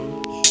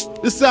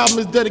This album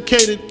is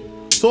dedicated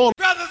to all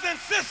brothers and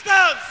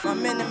sisters, my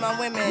men and my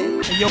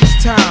women. Hey, yo,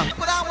 it's time.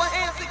 Put our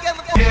hands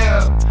together.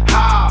 Hip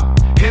hop,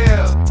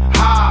 hip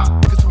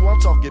hop. Cause who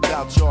I'm talking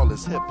about, y'all,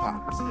 is hip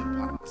hop.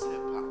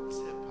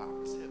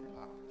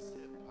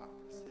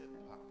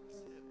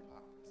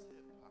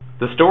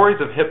 The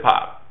stories of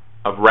hip-hop,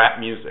 of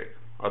rap music,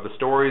 are the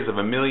stories of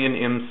a million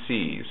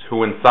MCs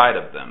who inside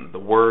of them the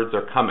words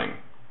are coming,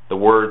 the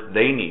words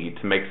they need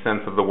to make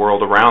sense of the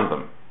world around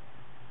them.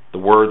 The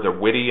words are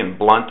witty and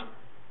blunt,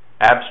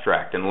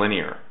 abstract and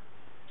linear,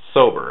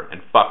 sober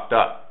and fucked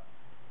up.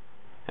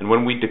 And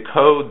when we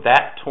decode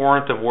that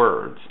torrent of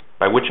words,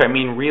 by which I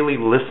mean really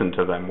listen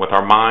to them with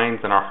our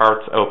minds and our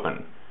hearts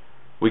open,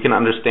 we can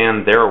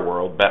understand their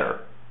world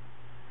better,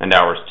 and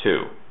ours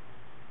too.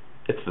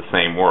 It's the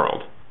same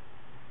world.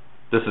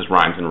 This is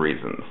Rhymes and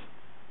Reasons.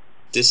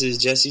 This is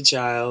Jesse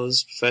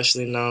Childs,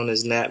 professionally known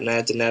as Nat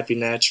Nat, the Nappy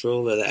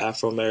Natural, or the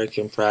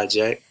Afro-American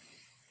Project.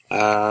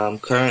 I'm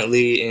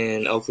currently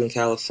in Oakland,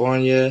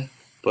 California,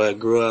 but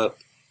grew up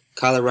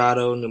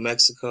Colorado, New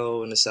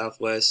Mexico in the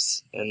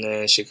Southwest, and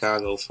then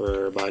Chicago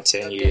for about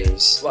 10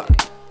 years.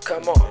 What?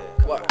 Come on.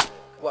 What?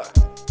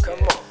 Come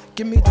on.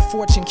 Give me the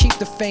fortune, keep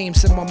the fame,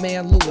 said my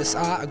man Lewis.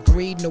 I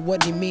agreed, know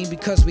what he mean,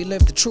 because we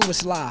live the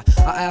truest lie.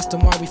 I asked him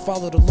why we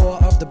follow the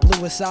law of the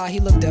bluest eye. He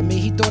looked at me,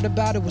 he thought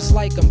about it, was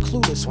like I'm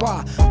clueless.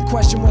 Why? The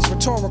question was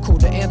rhetorical,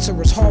 the answer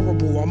is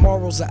horrible. Our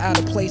morals are out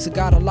of place, it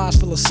got our lives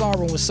full of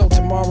sorrow. And so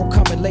tomorrow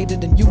coming later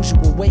than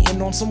usual,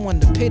 waiting on someone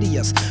to pity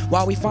us,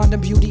 while we find the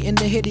beauty in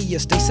the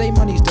hideous. They say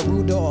money's the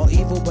root of all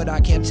evil, but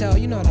I can't tell,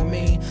 you know what I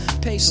mean?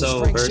 Pesos,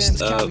 So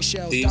first up,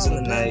 Thieves in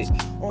the Night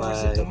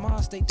by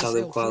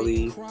Talib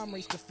Kweli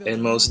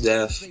and Mos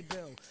Def.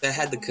 I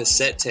had the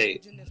cassette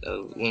tape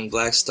when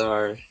Black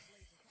Star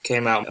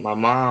came out. My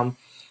mom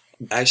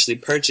actually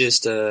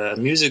purchased a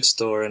music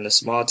store in a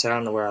small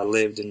town where I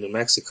lived in New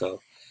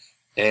Mexico,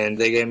 and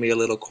they gave me a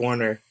little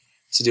corner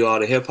to do all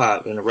the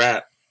hip-hop and the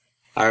rap.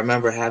 I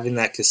remember having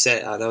that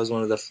cassette. That was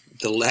one of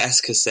the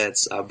last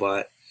cassettes I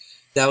bought.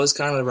 That was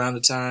kind of around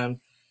the time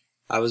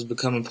I was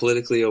becoming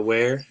politically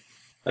aware.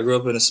 I grew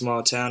up in a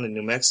small town in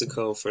New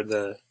Mexico for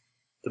the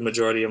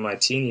majority of my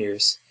teen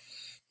years.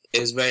 It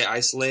was very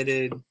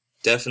isolated,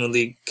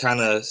 definitely kind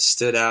of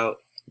stood out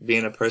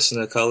being a person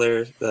of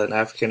color, an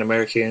African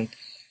American.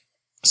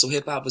 So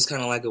hip hop was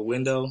kind of like a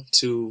window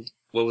to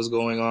what was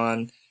going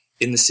on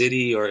in the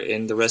city or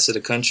in the rest of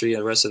the country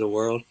and the rest of the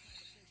world.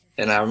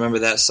 And I remember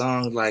that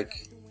song like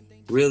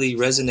really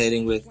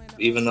resonating with,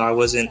 even though I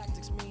wasn't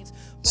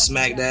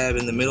smack dab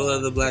in the middle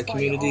of the black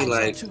community,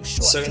 like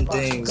certain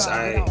things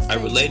I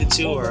related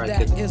to, or I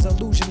could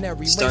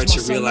start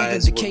to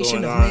realize what's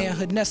going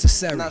on.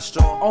 Not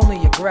strong,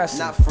 only aggressive,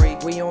 not free,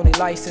 we only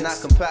licensed, not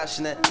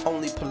compassionate,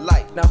 only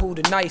polite, not who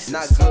the nicest,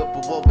 not good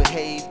but well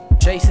behaved,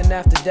 chasing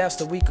after death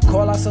so we could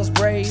call ourselves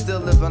brave,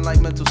 still living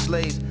like mental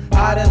slaves,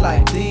 hiding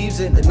like thieves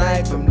in the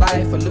night from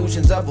life,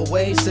 illusions of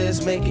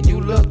oasis making you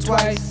look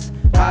twice.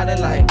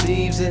 Hiding like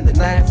thieves in the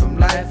night from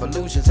life,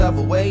 illusions of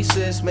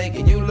oasis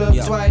making you look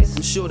twice.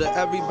 I'm sure that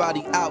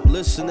everybody out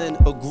listening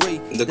agree.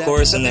 The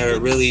chorus in there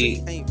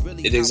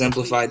it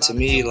exemplified to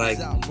me like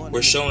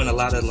we're showing a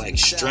lot of like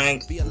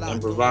strength and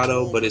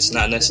bravado, but it's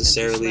not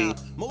necessarily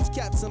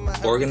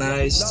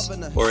organized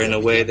or in a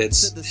way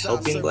that's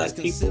helping black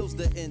people.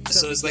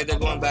 So it's like they're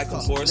going back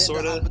and forth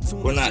sorta.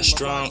 We're not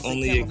strong,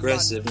 only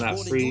aggressive, not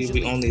free,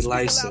 we only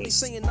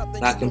licensed,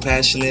 not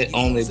compassionate,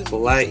 only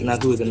polite,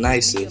 not who the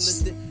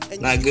nicest.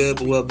 Not good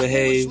but well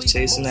behaved,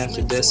 chasing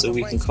after death so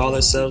we can call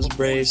ourselves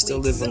brave, still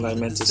living like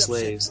mental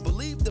slaves.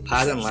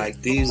 Hiding like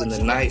thieves in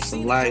the night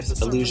from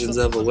life, illusions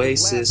of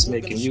oasis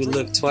making you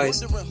look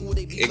twice.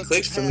 It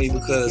clicked for me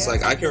because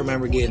like I can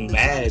remember getting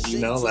mad, you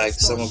know, like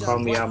someone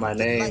called me out my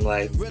name,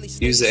 like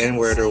use the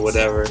N-word or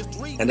whatever.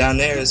 And down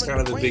there it's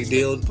kind of a big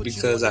deal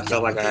because I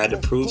felt like I had to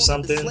prove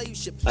something.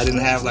 I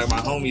didn't have like my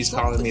homies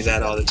calling me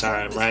that all the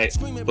time, right?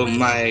 But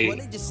my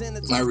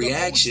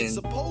reaction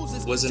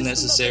wasn't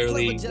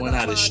necessarily one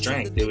out of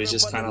strength. It was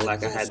just kind of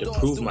like I had to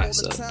prove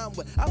myself.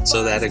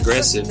 So that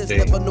aggressive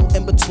thing.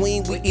 In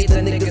between, we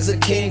either niggas or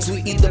kings,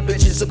 we either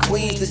bitches or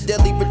queens. The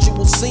deadly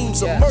ritual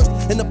seems immersed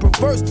in the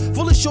perverse,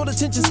 full of short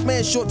attention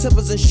spans, short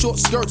tempers and short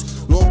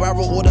skirts. Long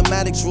barrel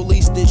automatics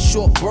released in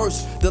short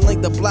bursts. The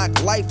length of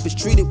black life is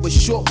treated with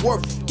short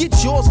worth. Get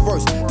yours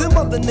first, them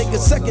other niggas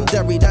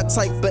secondary. That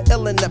type of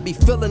illin' that be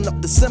filling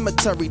up the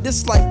cemetery.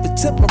 This life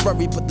is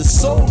temporary, but the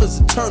soul is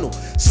eternal.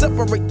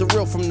 Separate the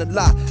real from the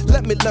lie.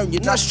 Let me learn,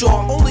 you're not sure,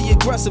 only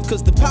aggressive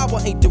cause the power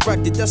ain't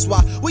directed. That's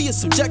why we are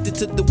subjected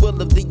to the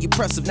will of the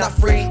oppressive. Not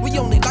free, we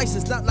only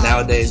licensed, not liable.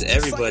 Nowadays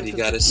everybody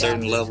got a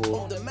certain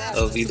level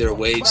of either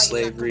wage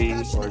slavery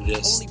or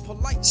just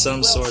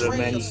some sort of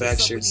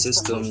manufactured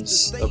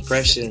systems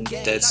oppression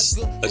that's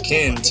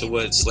akin to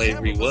what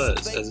slavery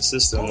was as a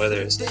system, whether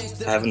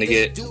it's having to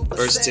get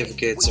birth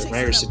certificates or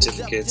marriage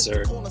certificates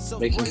or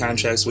making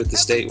contracts with the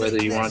state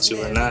whether you want to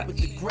or not.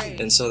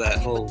 And so that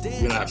whole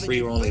we're not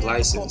free, we're only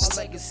licensed,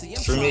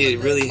 for me it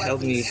really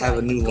helped me have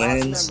a new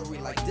lens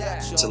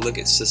to look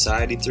at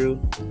society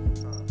through,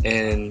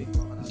 and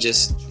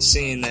just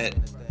seeing that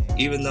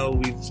even though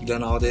we've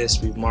done all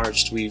this, we've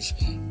marched, we've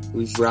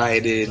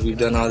rioted, we've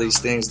done all these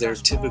things, they're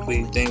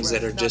typically things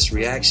that are just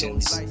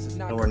reactions,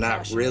 and we're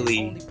not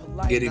really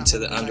getting to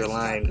the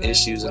underlying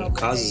issues and the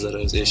causes of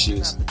those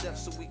issues.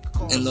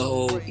 And the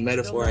whole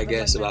metaphor, I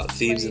guess, about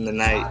thieves in the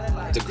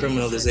night, the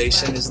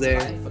criminalization is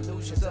there,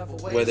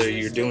 whether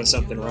you're doing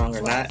something wrong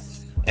or not,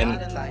 and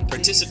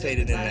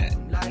participated in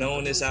that,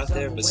 knowing it's out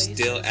there, but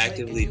still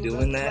actively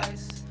doing that,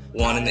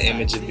 wanting the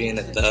image of being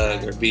a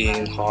thug or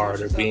being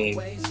hard or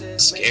being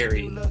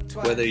scary,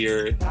 whether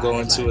you're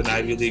going to an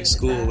Ivy League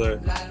school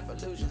or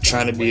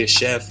trying to be a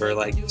chef or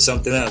like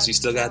something else, you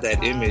still got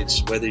that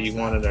image, whether you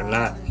want it or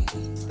not.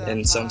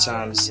 And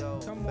sometimes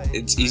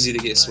it's easy to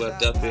get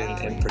swept up in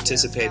and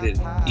participated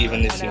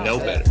even if you know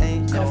better.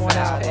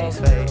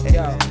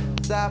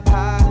 Stop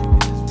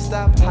hiding,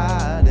 stop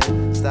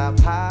hiding, stop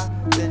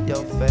hiding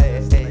your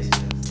face.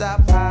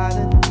 Stop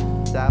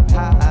hiding, stop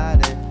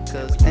hiding,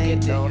 cause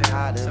ain't no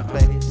hiding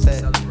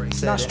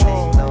place. Not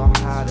strong, no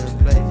hiding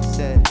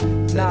place.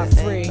 not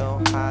free,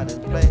 no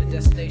hiding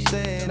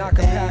place. not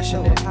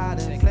compassionate.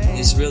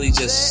 It's really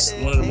just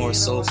one of the more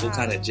soulful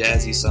kind of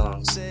jazzy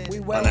songs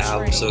on the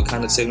album, so it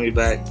kind of took me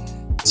back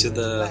to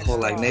the whole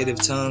like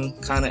native tongue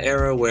kind of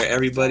era where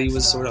everybody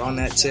was sort of on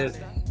that tip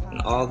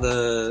and all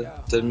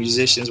the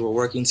musicians were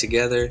working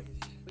together,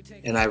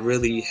 and I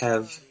really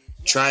have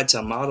tried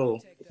to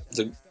model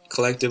the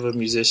collective of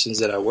musicians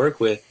that I work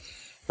with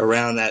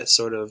around that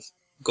sort of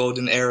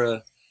golden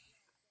era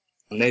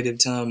native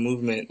tongue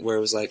movement where it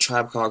was like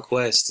Tribe Called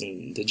Quest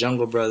and the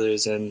Jungle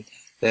Brothers and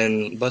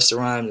then Busta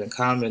Rhymes and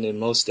Common and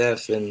Mos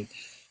Def and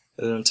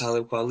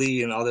Talib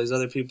Kweli and all those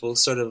other people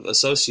sort of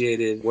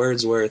associated,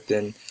 Wordsworth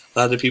and a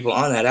lot of the people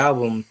on that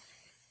album.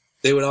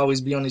 They would always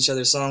be on each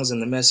other's songs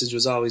and the message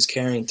was always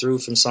carrying through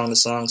from song to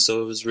song,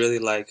 so it was really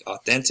like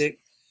authentic.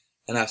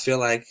 And I feel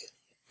like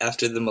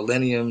after the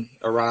millennium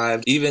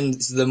arrived, even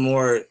the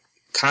more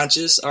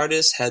conscious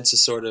artists had to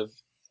sort of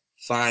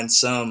find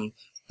some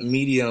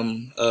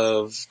medium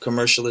of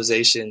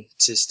commercialization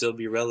to still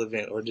be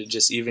relevant or to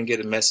just even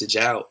get a message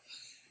out.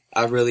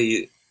 I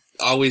really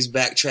always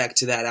backtrack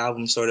to that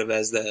album sort of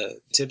as the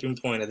tipping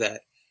point of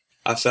that.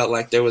 I felt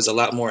like there was a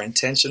lot more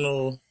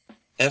intentional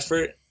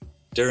effort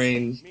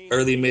during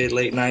early, mid,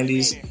 late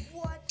 90s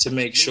to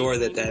make sure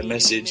that that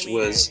message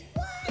was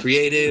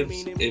creative,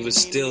 it was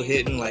still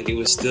hitting, like it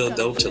was still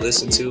dope to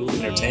listen to,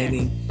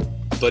 entertaining,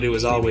 but it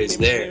was always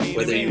there,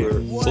 whether you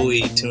were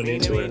fully tuned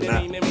into it or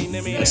not.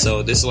 And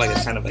so this is like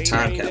a kind of a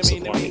time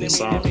capsule for me, this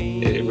song.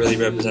 It really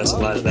represents a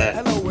lot of that.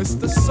 Hello, it's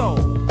the soul,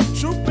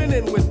 trooping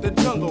in with the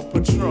Jungle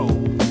Patrol.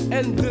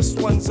 And this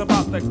one's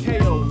about the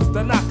KOs,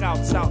 the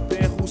knockouts out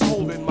there who's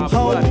holding my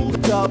blood.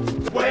 Hold up.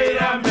 Wait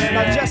a minute.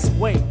 Now just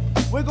wait.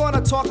 We're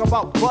gonna talk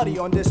about Buddy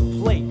on this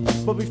plate.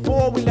 But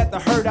before we let the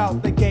herd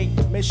out the gate,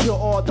 make sure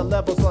all the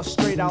levels are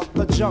straight out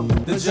the jungle.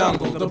 The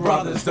jungle, the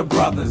brothers, the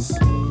brothers.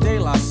 De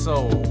La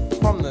Soul,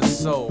 from the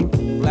soul.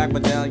 Black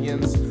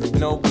medallions,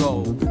 no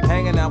gold.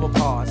 Hanging out with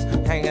Pars,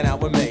 hanging out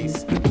with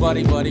Mace.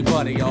 Buddy, buddy,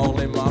 buddy, all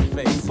in my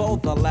face.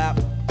 Fold the lap.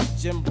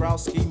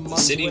 The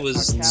city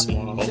was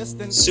small,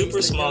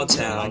 super small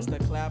town.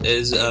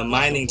 It's a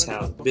mining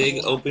town,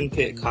 big open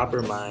pit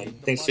copper mine.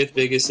 I think 5th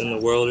biggest in the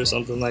world or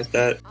something like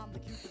that.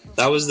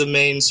 That was the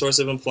main source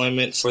of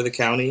employment for the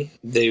county.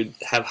 They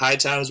have high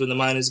times when the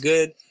mine is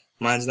good.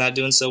 Mine's not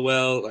doing so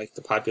well, like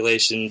the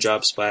population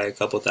drops by a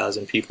couple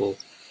thousand people.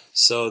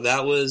 So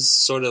that was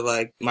sort of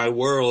like my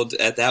world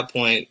at that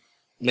point,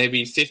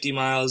 maybe 50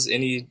 miles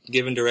any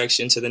given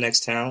direction to the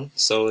next town.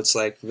 So it's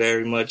like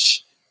very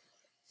much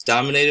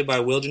dominated by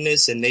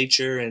wilderness and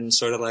nature and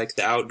sort of like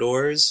the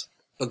outdoors.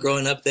 But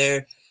growing up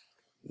there,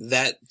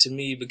 that to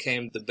me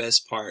became the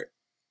best part.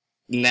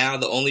 Now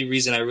the only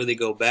reason I really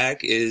go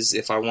back is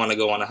if I want to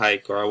go on a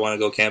hike or I want to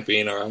go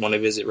camping or I want to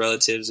visit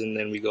relatives and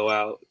then we go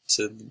out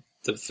to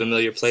the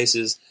familiar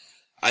places.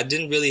 I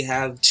didn't really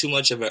have too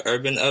much of an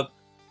urban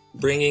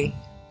upbringing,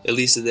 at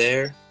least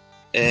there.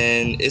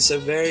 And it's a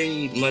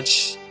very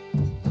much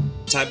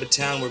type of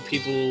town where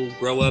people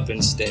grow up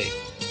and stay.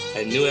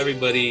 I knew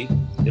everybody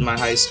in my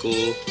high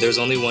school. There's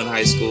only one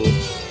high school.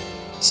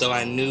 So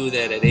I knew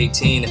that at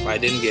 18, if I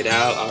didn't get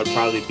out, I would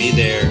probably be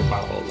there my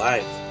whole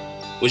life.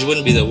 Which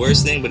wouldn't be the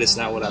worst thing, but it's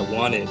not what I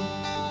wanted.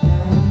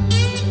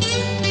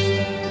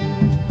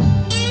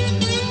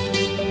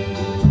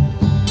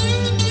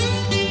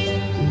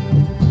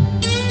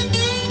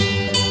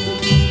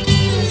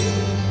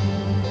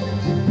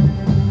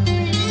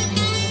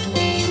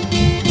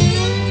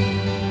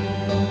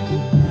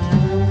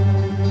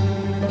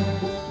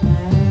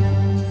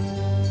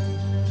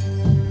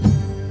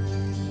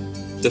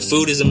 The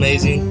food is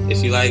amazing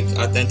if you like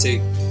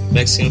authentic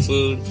Mexican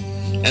food.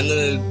 And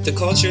the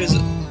culture is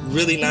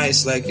really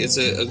nice. Like, it's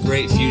a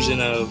great fusion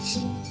of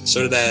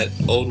sort of that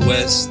Old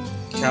West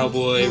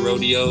cowboy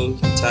rodeo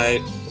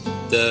type,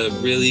 the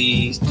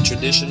really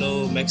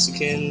traditional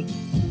Mexican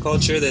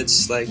culture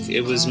that's like,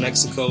 it was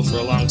Mexico for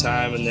a long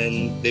time and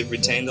then they've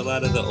retained a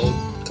lot of the old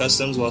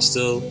customs while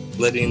still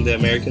letting the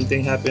American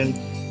thing happen.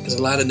 There's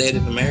a lot of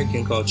Native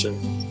American culture,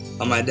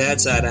 On my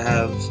dad's side, I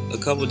have a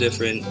couple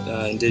different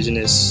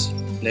indigenous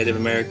Native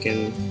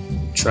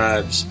American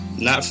tribes.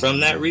 Not from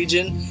that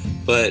region,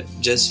 but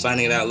just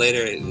finding it out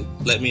later, it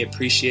let me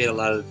appreciate a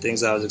lot of the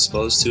things I was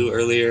exposed to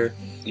earlier.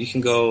 You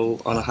can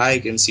go on a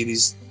hike and see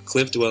these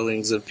cliff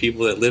dwellings of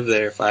people that lived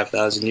there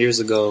 5,000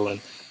 years ago,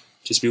 and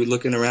just be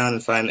looking around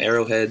and find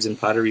arrowheads and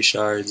pottery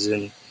shards.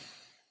 And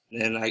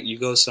then you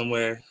go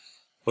somewhere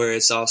where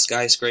it's all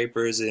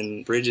skyscrapers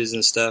and bridges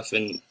and stuff,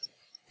 and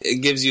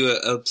it gives you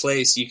a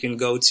place you can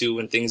go to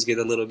when things get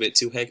a little bit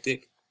too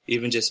hectic,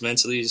 even just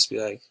mentally. Just be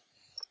like,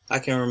 I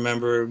can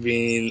remember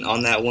being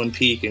on that one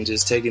peak and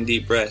just taking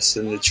deep breaths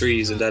in the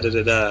trees and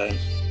da-da-da-da. And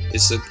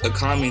it's a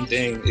calming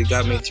thing. It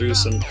got me through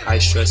some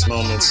high-stress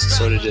moments,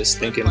 sort of just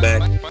thinking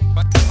back.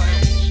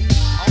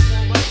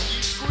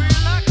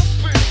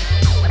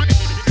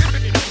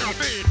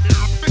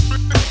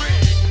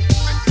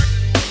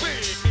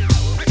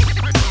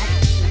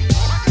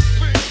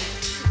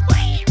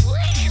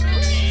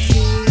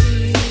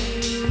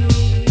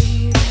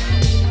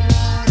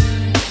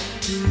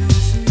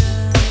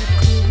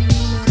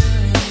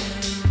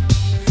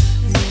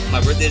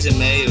 In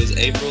May, it was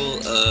April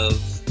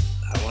of,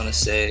 I want to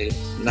say,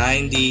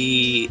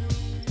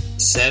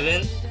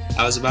 97.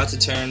 I was about to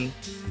turn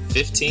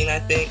 15, I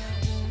think,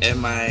 and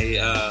my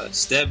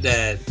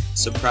stepdad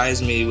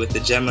surprised me with the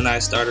Gemini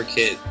starter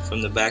kit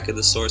from the back of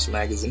the Source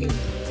magazine.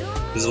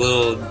 This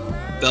little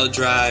belt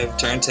drive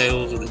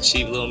turntable with a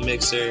cheap little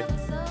mixer,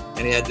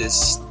 and he had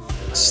this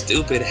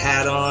stupid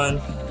hat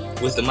on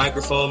with the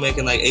microphone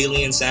making like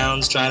alien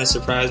sounds trying to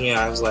surprise me.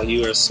 I was like,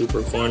 you are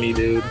super corny,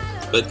 dude,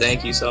 but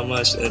thank you so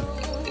much. And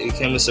it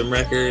came with some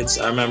records.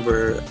 I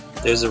remember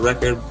there's a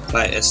record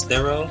by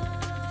Estero,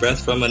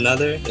 Breath from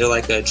Another. They're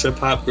like a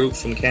trip-hop group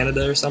from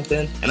Canada or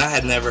something. And I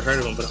had never heard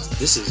of them, but I was like,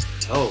 this is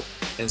dope.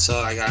 And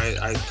so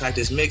I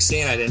practiced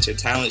mixing, I'd enter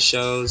talent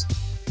shows,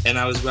 and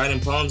I was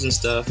writing poems and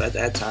stuff at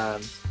that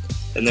time.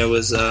 And there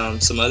was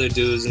some other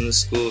dudes in the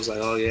school was like,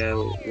 oh yeah,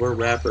 we're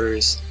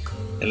rappers.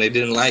 And they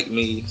didn't like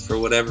me for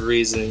whatever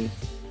reason.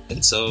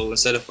 And so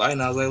instead of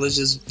fighting, I was like,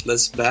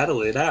 let's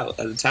battle it out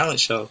at a talent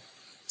show.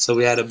 So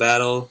we had a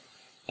battle.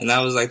 And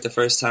that was like the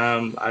first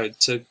time I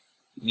took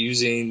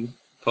using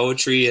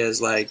poetry as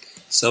like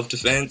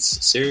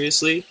self-defense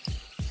seriously.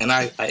 And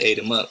I ate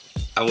him up.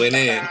 I went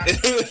in.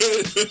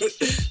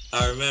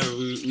 I remember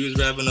we was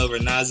rapping over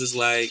Nas's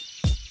like,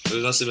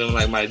 it must have been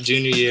like my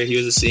junior year. He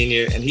was a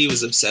senior and he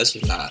was obsessed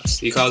with Nas.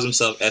 He calls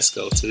himself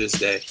Esco to this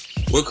day.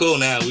 We're cool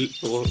now.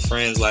 We're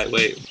friends. Like,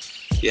 wait,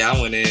 yeah, I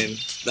went in.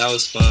 That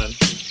was fun.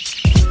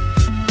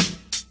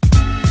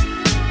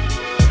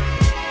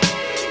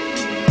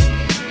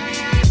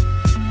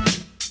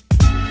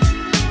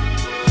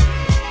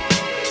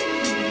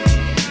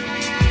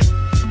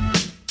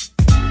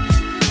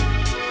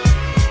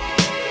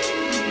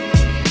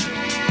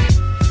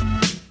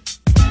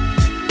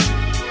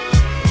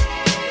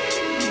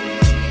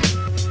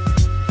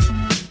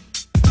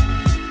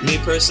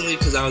 Personally,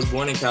 because I was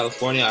born in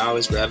California, I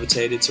always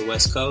gravitated to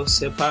West Coast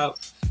hip-hop.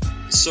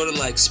 Sort of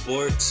like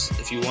sports.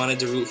 If you wanted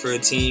to root for a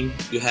team,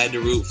 you had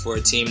to root for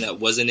a team that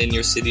wasn't in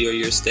your city or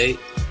your state,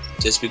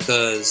 just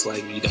because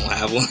like you don't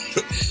have one.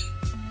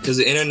 Because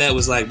the internet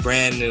was like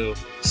brand new.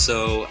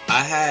 So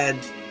I had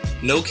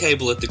no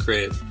cable at the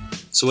crib.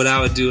 So what I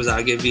would do is I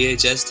would get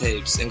VHS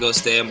tapes and go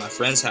stay at my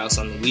friend's house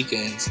on the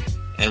weekends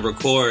and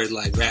record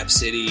like Rap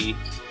City.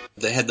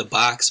 They had the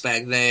box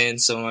back then,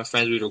 so my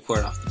friends would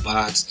record off the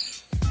box.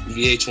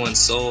 VH1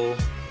 Soul,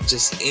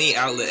 just any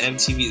outlet,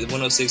 MTV, the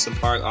 106 and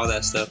Park, all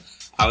that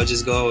stuff. I would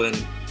just go and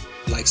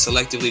like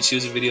selectively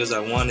choose the videos I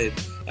wanted.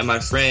 And my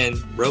friend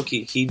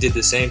Roki, he did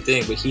the same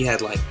thing, but he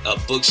had like a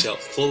bookshelf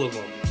full of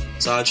them.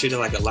 So I would treat it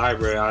like a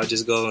library. I would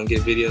just go and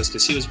get videos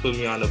because he was putting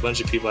me on a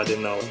bunch of people I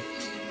didn't know,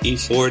 like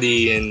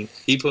E40, and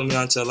he put me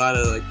on to a lot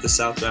of like the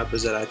South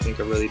rappers that I think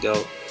are really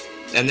dope.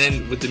 And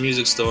then with the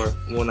music store,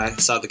 when I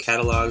saw the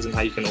catalogs and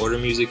how you can order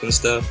music and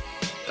stuff,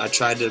 I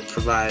tried to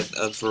provide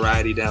a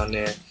variety down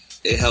there.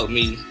 It helped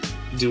me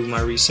do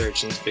my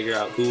research and figure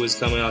out who was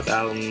coming out with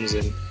albums.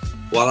 And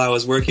while I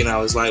was working, I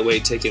was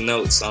lightweight taking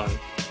notes on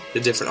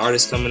the different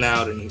artists coming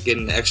out and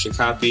getting the extra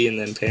copy and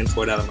then paying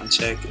for it out of my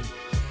check. And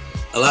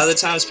a lot of the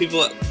times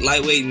people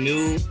lightweight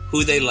knew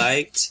who they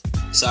liked,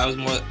 so I was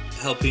more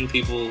helping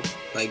people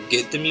like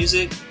get the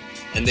music.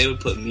 And they would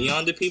put me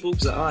on to people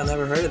because, I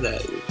never heard of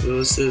that. It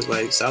was this,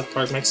 like, South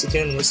Park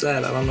Mexican? What's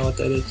that? I don't know what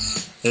that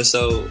is. And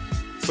so,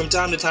 from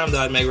time to time,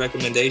 though, I'd make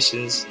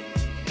recommendations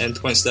and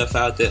point stuff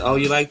out that, oh,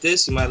 you like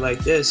this? You might like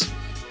this.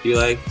 You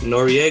like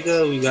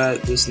Noriega? We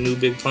got this new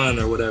Big Pun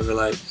or whatever.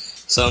 Like,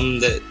 something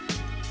that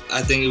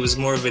I think it was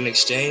more of an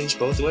exchange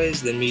both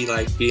ways than me,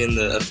 like, being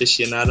the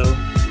aficionado.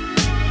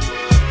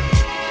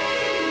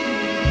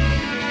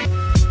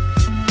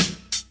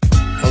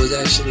 I was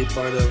actually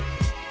part of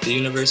the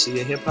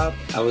University of Hip Hop.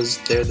 I was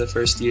there the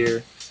first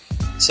year.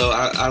 So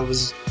I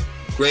was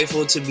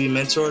grateful to be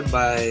mentored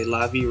by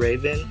Lavi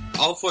Raven.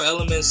 All four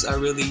elements, I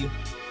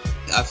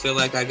feel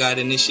like I got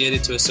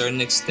initiated to a certain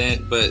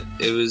extent, but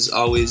it was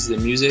always the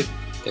music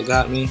that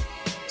got me.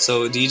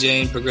 So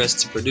DJing progressed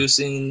to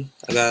producing.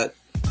 I got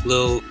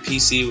little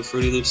PC with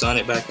Fruity Loops on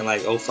it back in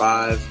like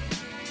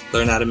 2005.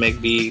 Learned how to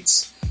make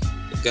beats.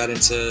 Got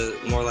into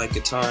more like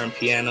guitar and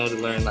piano to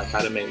learn like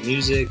how to make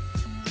music.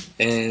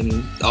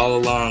 And all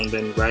along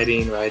been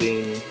writing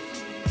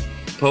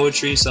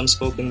poetry, some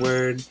spoken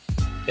word,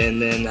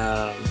 and then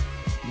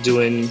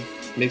doing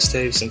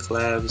mixtapes and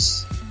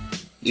collabs,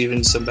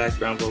 even some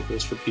background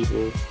vocals for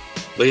people.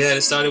 But yeah,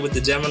 it started with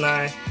the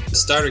Gemini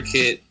starter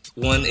kit,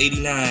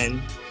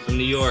 189 from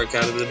New York,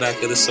 out of the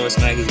back of the Source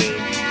magazine.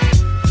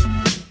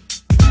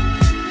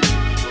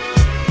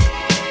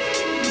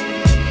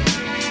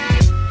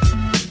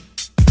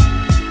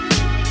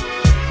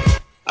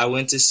 I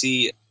went to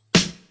see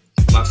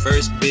my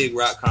first big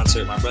rock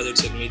concert. My brother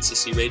took me to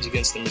see Rage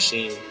Against the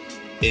Machine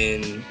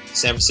in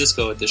San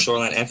Francisco at the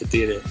Shoreline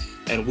Amphitheater,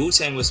 and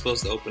Wu-Tang was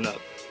supposed to open up.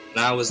 And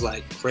I was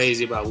like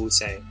crazy about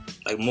Wu-Tang,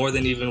 like more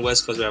than even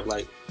West Coast rap.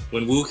 Like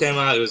when Wu came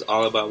out, it was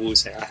all about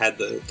Wu-Tang. I had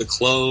the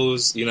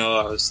clothes, you know,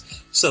 I was,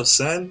 what's up,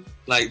 son?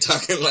 Like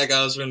talking like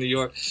I was from New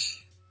York.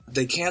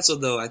 They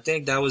canceled though. I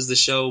think that was the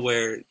show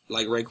where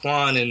like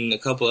Raekwon and a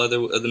couple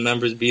other of the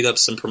members beat up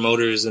some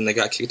promoters and they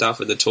got kicked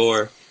off of the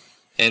tour.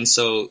 And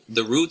so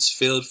the Roots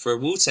filled for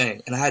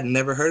Wu-Tang, and I had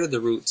never heard of the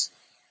Roots,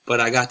 but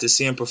I got to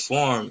see them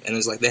perform, and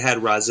it's like they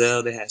had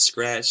Rozelle, they had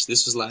Scratch.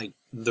 This was like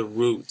the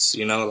Roots,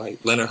 you know,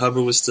 like Leonard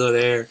Hubbard was still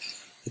there.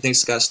 I think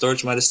Scott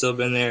Storch might have still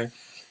been there.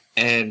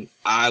 And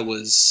I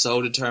was so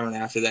determined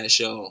after that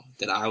show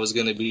that I was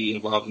going to be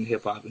involved in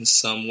hip-hop in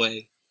some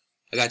way.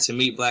 I got to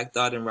meet Black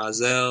Thought and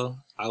Rozelle.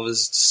 I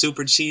was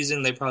super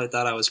cheesing. They probably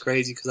thought I was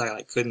crazy because I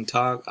like couldn't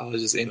talk. I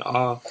was just in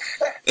awe.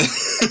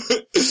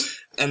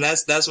 And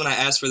that's when I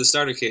asked for the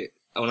starter kit.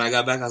 When I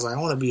got back, I was like,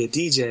 I want to be a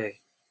DJ.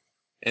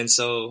 And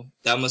so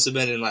that must have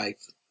been in like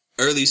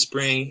early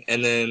spring.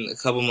 And then a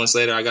couple months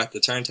later, I got the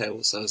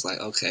turntable. So I was like,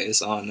 okay,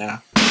 it's on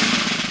now.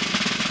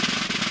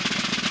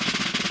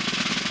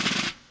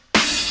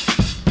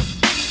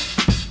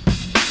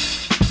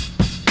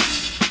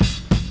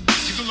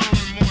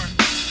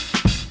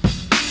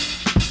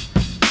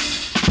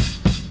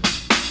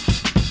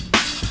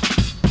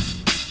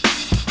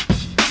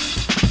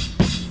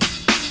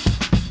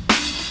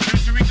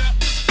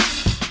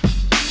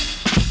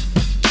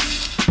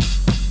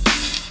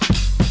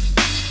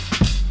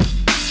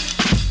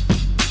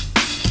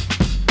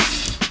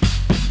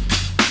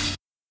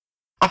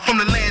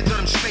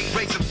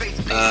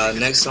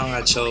 Next song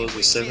I chose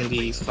was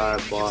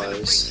 75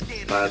 Bars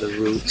by The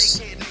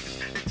Roots.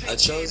 I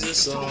chose this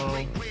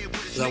song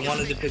because I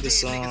wanted to pick a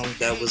song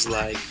that was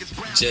like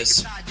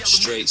just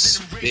straight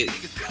spit,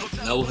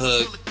 no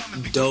hook,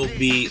 dope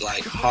beat,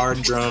 like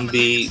hard drum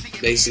beat.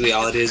 Basically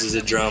all it is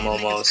a drum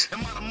almost.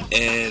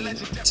 And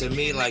to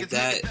me, like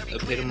that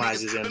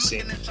epitomizes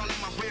MCing.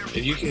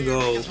 If you can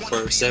go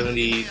for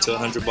 70 to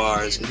 100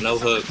 bars with no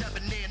hook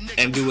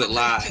and do it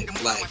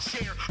live, like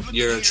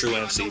you're a true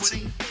MC to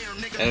me.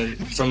 And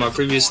from my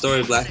previous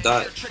story, Black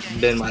Thought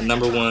been my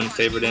 #1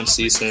 favorite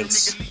MC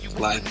since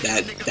like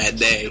that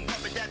day.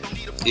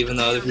 Even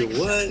though other people,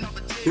 what?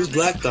 Who's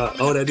Black Thought?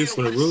 Oh, that dude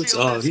from the Roots.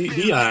 Oh,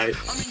 he alright.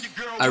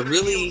 I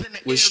really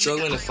was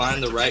struggling to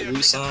find the right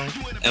Roots song,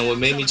 and what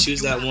made me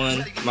choose that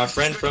one, my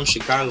friend from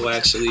Chicago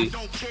actually,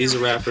 he's a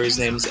rapper, his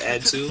name is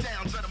Ad2.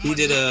 He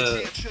did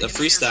a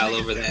freestyle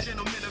over that.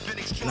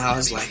 And I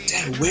was like,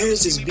 dang, where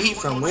is this beat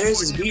from? Where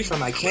is this beat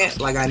from? I can't,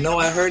 like, I know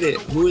I heard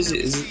it. Who is it?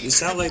 It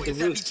sounds like The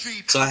Roots.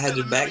 So I had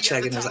to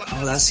backtrack, and I was like,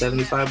 oh, that's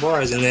 75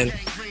 bars. And then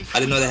I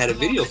didn't know they had a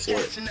video for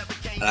it.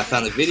 And I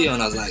found the video,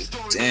 and I was like,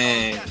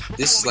 dang,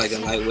 this is like a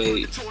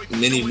lightweight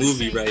mini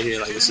movie right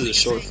here. Like, this is a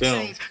short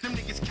film.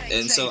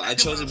 And so I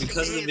chose it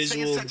because of the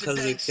visual, because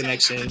of the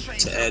connection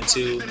to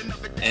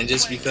Ad2, and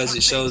just because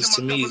it shows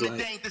to me,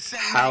 like,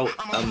 how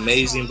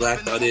amazing Black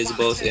Thought is,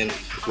 both in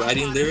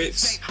writing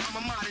lyrics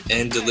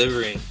and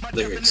delivering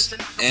lyrics,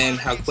 and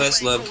how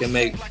Questlove can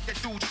make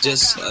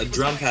just a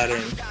drum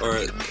pattern, or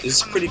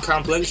it's a pretty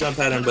complex drum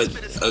pattern, but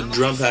a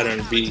drum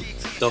pattern be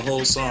the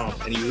whole song,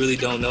 and you really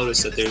don't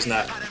notice that there's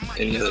not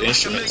any other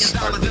instruments.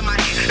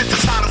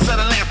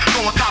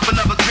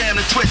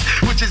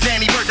 Which is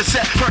Annie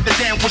Percocet,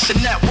 Percocet, what's your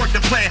network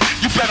and plan?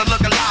 You better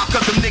look alive,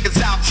 cause them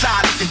niggas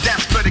outside looking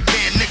desperate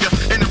again, nigga.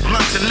 In the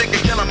blunts and liquor,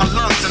 killing my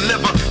lungs and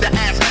liver. The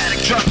asthmatic,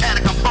 drug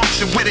addict, I'm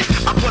function with it.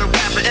 I put a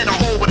rapper in a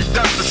hole with a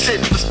dust for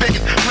sitting, for spitting.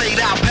 Played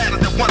out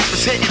pattern that once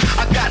was hitting.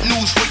 I got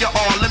news for you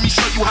all, let me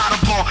show you how to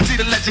ball. See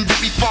the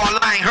legendary fall,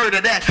 I ain't heard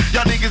of that.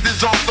 Y'all niggas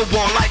is off the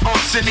wall like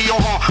Arsenio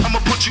Hall.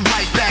 I'ma put you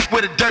right back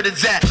where the dirt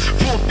is at.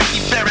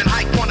 450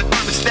 Fahrenheit on the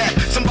thermostat.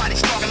 Somebody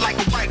stalking like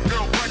a white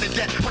girl burning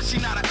dead, but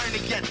she not a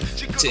earning yet.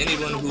 To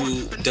anyone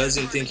who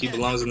doesn't think he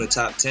belongs in the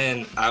top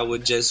 10, I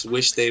would just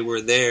wish they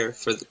were there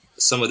for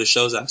some of the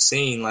shows I've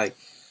seen. Like,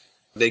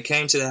 they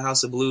came to the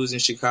House of Blues in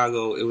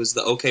Chicago. It was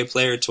the OK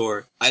Player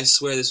Tour. I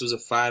swear this was a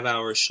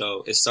 5-hour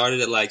show. It started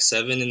at like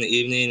 7 in the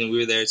evening, and we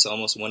were there till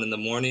almost 1 in the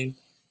morning.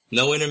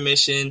 No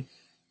intermission,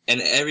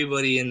 and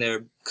everybody and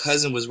their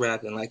cousin was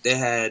rapping. Like, they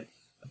had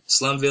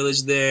Slum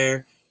Village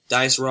there,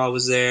 Dice Raw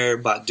was there,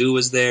 Badu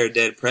was there,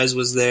 Dead Prez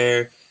was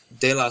there,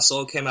 De La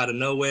Soul came out of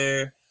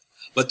nowhere.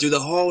 But through the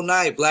whole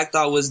night, Black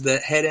Thought was the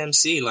head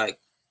MC. Like,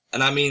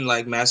 And I mean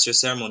like master of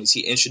ceremonies.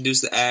 He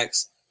introduced the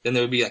acts. Then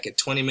there would be like a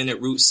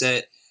 20-minute root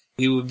set.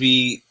 He would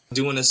be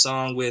doing a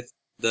song with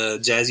the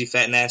Jazzy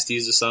Fat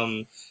Nasties or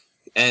something.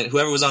 And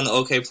whoever was on the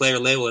OK Player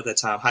label at that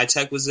time. High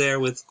Tech was there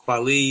with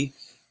Kweli.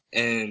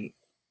 And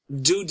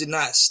dude did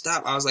not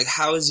stop. I was like,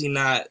 how is he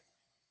not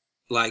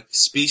like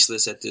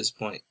speechless at this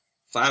point?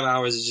 5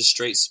 hours of just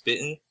straight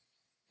spitting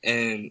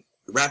and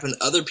rapping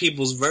other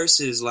people's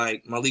verses.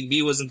 Like Malik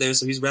B wasn't there,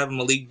 so he's rapping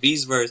Malik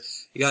B's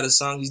verse. He got a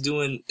song, he's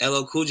doing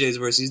LL Cool J's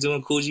verse, he's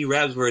doing Cool G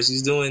Rap's verse,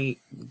 he's doing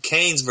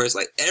Kane's verse,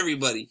 like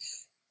everybody,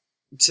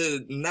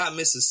 to not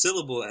miss a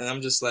syllable. And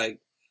I'm just like,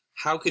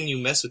 how can you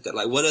mess with that?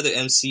 Like, what other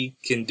MC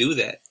can do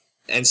that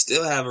and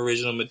still have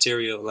original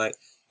material? Like,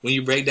 when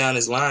you break down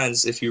his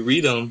lines, if you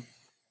read them,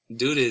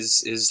 dude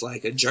is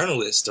like a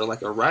journalist or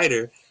like a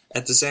writer.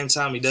 At the same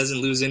time, he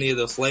doesn't lose any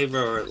of the flavor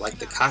or like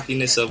the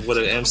cockiness of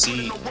what an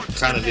MC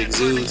kind of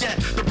exudes.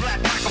 The black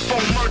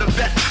microphone murder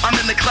vet, I'm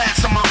in the class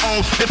of my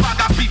own. If I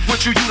got beef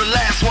with you, you the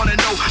last one to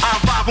know. I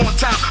arrive on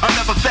time, I'm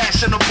never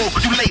fashionable.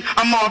 You late,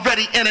 I'm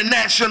already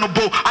international.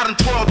 I done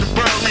twirled in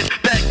Berlin,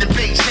 back in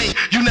Beijing.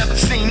 You never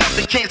seen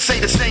nothing, can't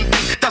say the same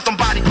thing. That's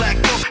somebody black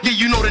book, yeah,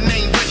 you know the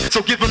name ring. So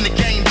give him the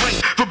game ring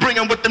for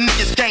bringing what them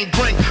niggas can't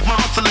bring. My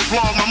hustle is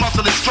long, my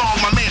muscle is strong.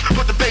 My man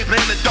put the paper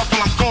in the duffel,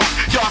 I'm gone.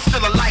 Y'all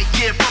still a light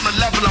year from the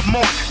level I'm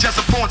on. Just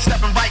a pawn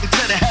stepping right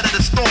into the head of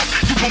the storm.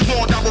 You been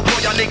warned, I will blow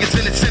y'all niggas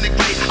in the cynic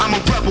grade. I'm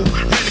a rebel,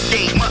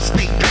 renegade, must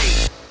stay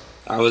paid.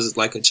 I was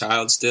like a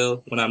child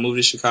still when I moved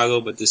to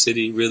Chicago, but the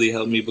city really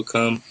helped me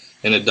become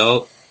an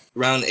adult.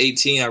 Around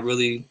 18, I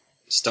really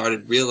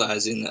started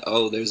realizing that,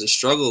 oh, there's a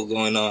struggle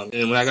going on.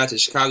 And when I got to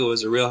Chicago, it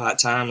was a real hot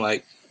time.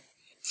 Like,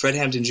 Fred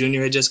Hampton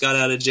Jr. had just got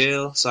out of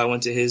jail, so I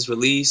went to his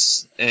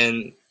release,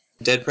 and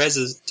Dead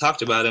Prez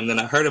talked about him. Then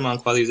I heard him on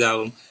Kweli's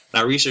album,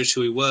 and I researched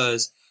who he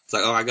was. It's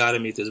like, oh, I got to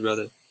meet this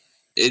brother.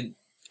 It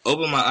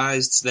opened my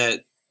eyes to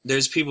that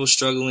there's people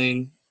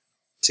struggling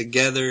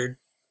together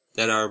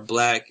that are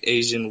black,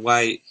 Asian,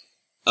 white,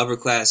 upper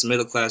class,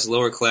 middle class,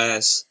 lower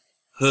class,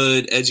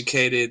 hood,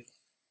 educated.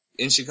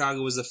 In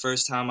Chicago was the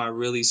first time I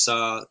really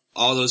saw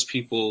all those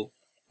people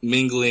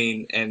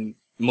mingling and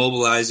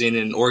mobilizing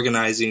and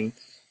organizing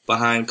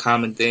behind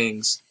common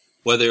things,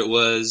 whether it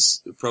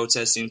was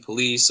protesting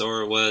police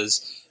or it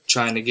was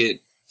trying to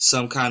get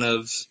some kind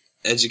of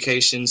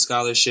education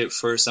scholarship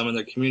for some of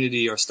their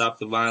community or stop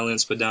the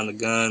violence, put down the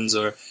guns,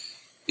 or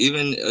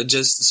even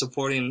just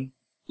supporting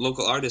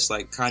local artists.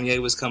 Like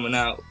Kanye was coming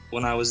out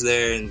when I was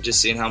there, and just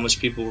seeing how much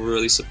people were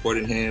really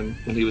supporting him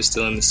when he was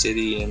still in the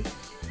city. And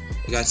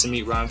I got to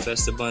meet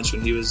Rhymefest a bunch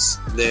when he was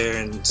there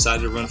and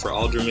decided to run for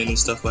alderman and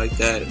stuff like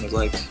that. And I was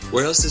like,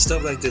 where else does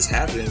stuff like this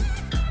happen?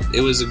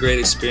 It was a great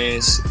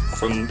experience,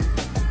 from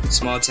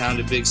small town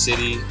to big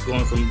city,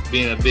 going from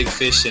being a big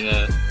fish in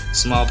a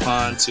small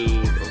pond to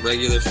a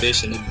regular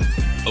fish in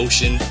the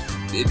ocean.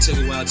 It took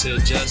a while to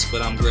adjust,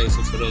 but I'm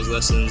grateful for those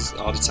lessons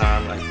all the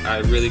time. Like, I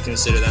really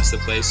consider that's the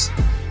place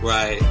where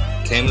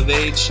I came of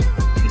age,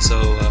 and so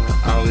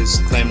I always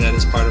claim that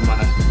as part of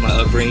my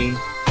upbringing.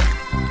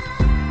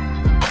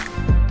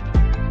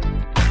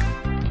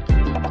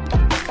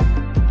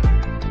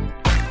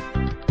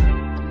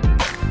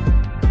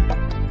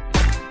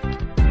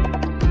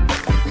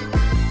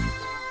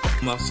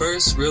 My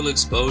first real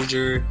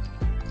exposure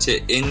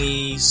to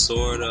any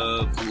sort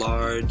of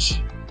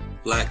large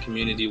black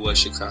community was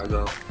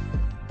Chicago.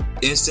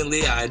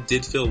 Instantly, I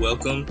did feel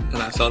welcome, and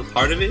I felt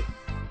part of it,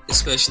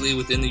 especially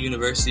within the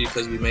university,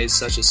 because we made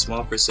such a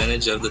small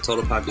percentage of the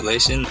total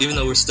population. Even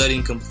though we're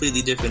studying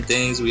completely different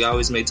things, we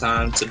always made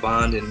time to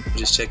bond and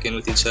just check in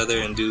with each other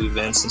and do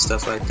events and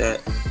stuff like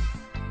that.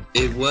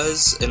 It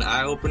was an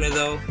eye-opener,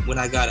 though, when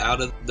I got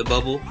out of the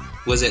bubble,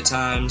 was at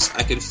times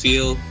I could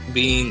feel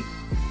being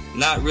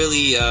not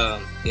really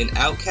an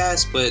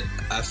outcast, but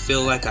I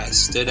feel like I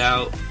stood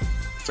out.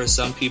 For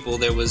some people,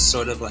 there was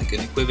sort of like an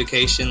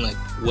equivocation, like,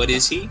 what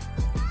is he?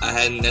 I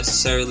hadn't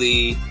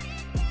necessarily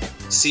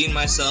seen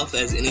myself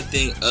as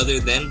anything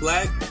other than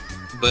black,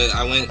 but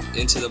I went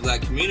into the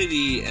black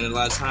community, and a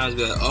lot of times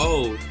be like,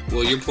 oh,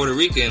 well, you're Puerto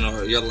Rican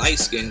or you're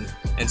light-skinned.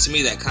 And to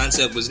me, that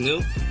concept was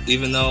new,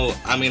 even though,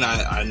 I mean,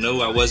 I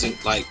know I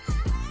wasn't like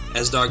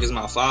as dark as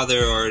my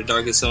father or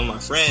dark as some of my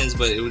friends,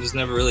 but it was just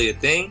never really a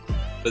thing.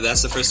 But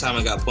that's the first time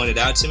it got pointed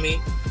out to me.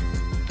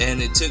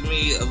 And it took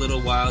me a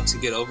little while to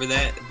get over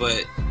that,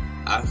 but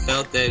I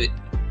felt that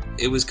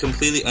it was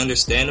completely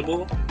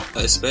understandable,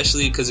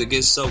 especially because it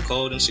gets so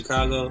cold in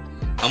Chicago.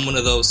 I'm one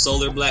of those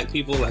solar black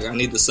people, like I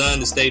need the sun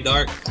to stay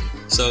dark.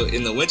 So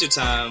in the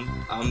wintertime,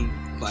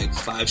 I'm like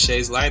 5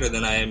 shades lighter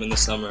than I am in the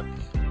summer.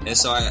 And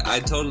so I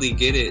totally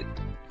get it,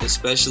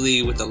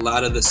 especially with a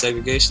lot of the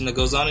segregation that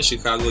goes on in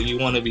Chicago. You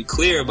want to be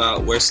clear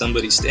about where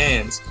somebody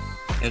stands.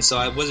 And so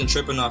I wasn't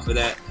tripping off of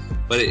that,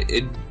 but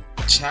it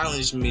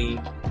challenged me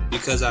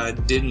because I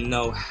didn't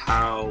know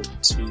how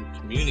to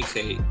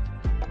communicate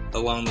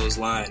along those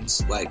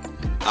lines. Like,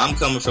 I'm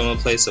coming from a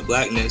place of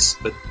blackness,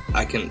 but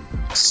I can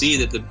see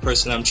that the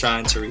person I'm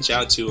trying to reach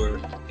out to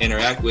or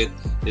interact with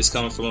is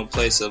coming from a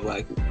place of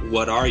like,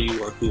 what are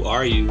you or who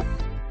are you?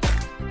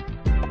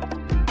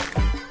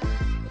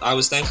 I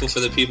was thankful for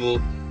the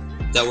people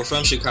that were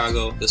from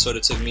Chicago that sort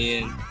of took me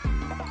in,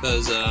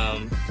 because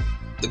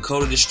the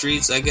code of the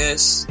streets, I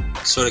guess,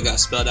 sort of got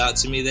spelled out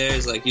to me there.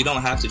 It's like, you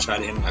don't have to try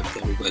to interact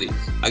with everybody.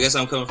 I guess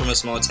I'm coming from a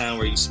small town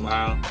where you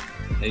smile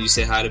and you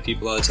say hi to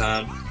people all the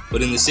time.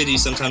 But in the city,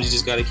 sometimes you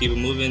just got to keep it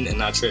moving and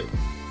not trip.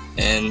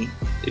 And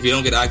if you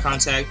don't get eye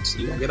contact,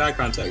 you don't get eye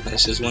contact.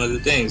 That's just one of the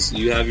things.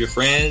 You have your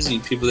friends,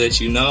 people that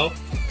you know,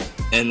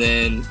 and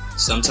then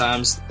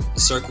sometimes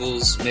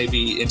circles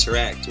maybe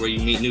interact where you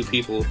meet new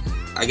people.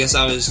 I guess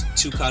I was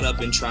too caught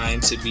up in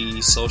trying to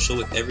be social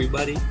with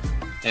everybody.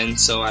 And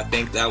so I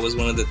think that was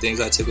one of the things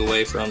I took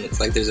away from. It's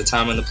like there's a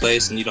time and a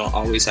place, and you don't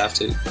always have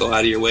to go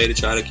out of your way to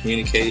try to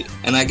communicate.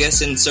 And I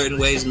guess in certain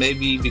ways,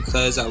 maybe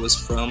because I was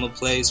from a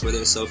place where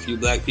there's so few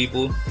black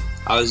people,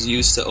 I was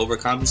used to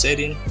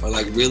overcompensating or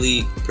like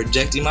really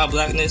projecting my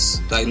blackness.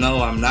 Like,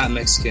 no, I'm not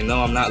Mexican.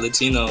 No, I'm not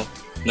Latino.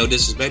 No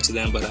disrespect to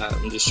them, but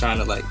I'm just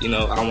trying to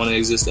I want to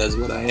exist as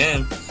what I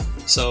am.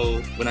 So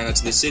when I got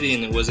to the city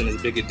and it wasn't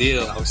as big a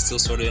deal, I was still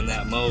sort of in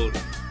that mode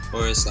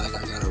where it's like,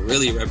 I gotta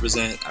really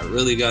represent. I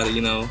really gotta,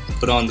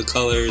 put on the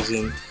colors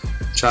and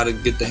try to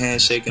get the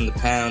handshake and the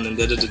pound and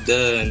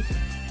da-da-da-da. And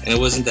it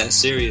wasn't that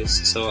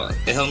serious. So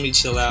it helped me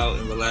chill out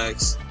and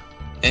relax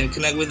and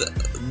connect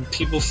with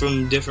people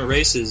from different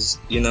races,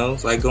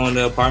 like going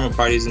to apartment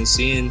parties and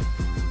seeing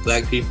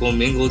black people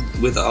mingled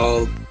with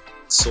all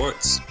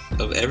sorts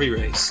of every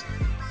race.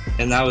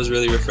 And that was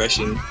really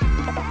refreshing.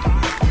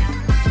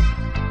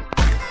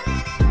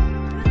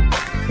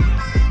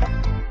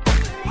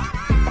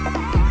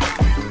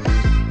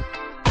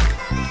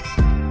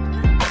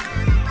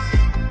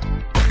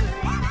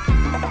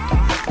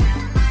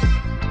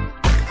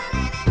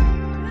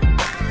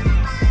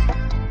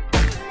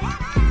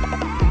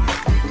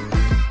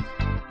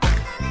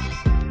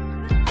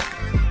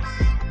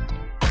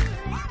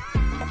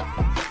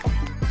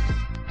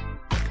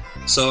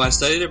 So I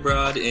studied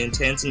abroad in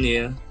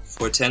Tanzania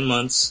for 10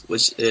 months,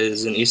 which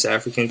is an East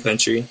African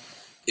country.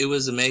 It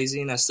was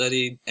amazing. I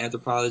studied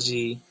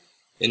anthropology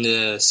in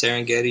the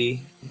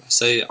Serengeti. I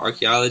studied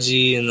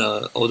archaeology in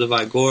the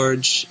Olduvai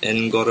Gorge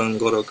and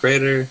Ngorongoro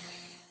Crater,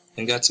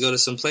 and got to go to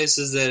some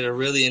places that are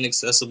really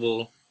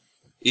inaccessible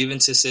even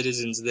to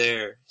citizens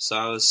there. So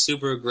I was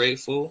super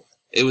grateful.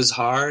 It was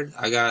hard.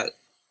 I got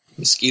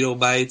mosquito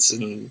bites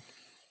and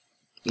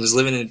was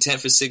living in a tent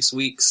for 6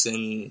 weeks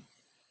and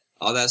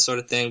all that sort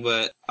of thing,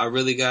 but I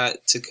really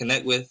got to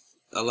connect with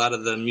a lot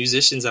of the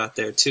musicians out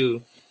there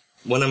too.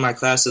 One of my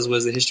classes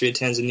was the history of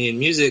Tanzanian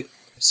music,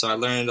 so I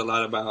learned a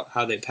lot about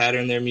how they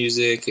pattern their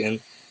music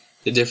and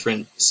the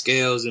different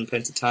scales and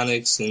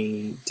pentatonics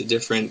and the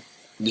different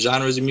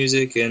genres of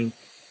music, and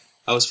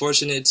I was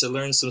fortunate to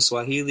learn some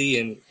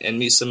Swahili and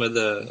meet some of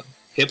the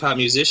hip-hop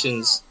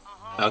musicians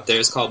out there.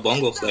 It's called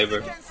Bongo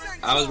Flavor.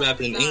 I was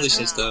rapping in English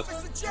and stuff,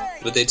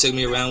 but they took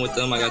me around with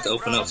them. I got to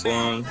open up for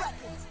them,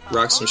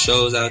 rock some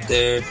shows out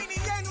there.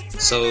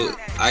 So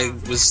I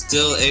was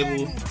still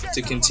able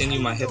to continue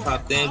my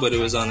hip-hop thing, but it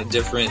was on a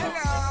different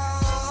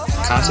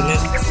continent.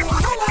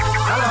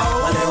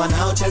 Wale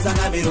wanaocheza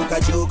na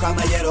viruka juu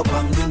kama yero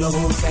kwa mdundo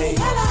huu say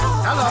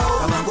hello.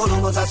 Kama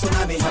ngulumo za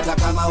tsunami hata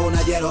kama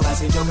una jero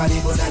basi njoo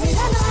karibu nami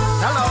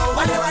hello.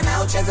 Wale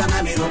wanaocheza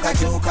na viruka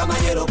juu kama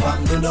yero kwa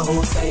mdundo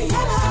huu say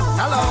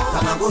hello.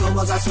 Kama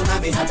ngulumo za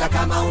tsunami hata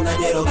kama una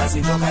jero basi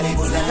njoo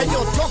karibu nami. Hey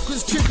yo, talk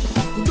is cheap.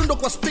 Mdundo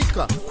kwa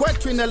speaker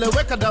kwetu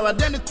inaeleweka,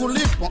 dawadeni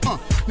kulipo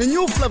ni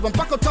new flavor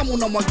mpaka tamu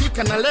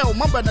unamwagika, na leo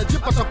mambo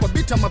yanajipata kwa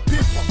beat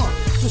mapipo.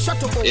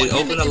 It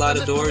opened a lot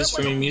of doors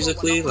for me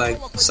musically, like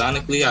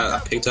sonically. I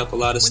picked up a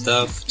lot of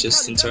stuff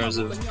just in terms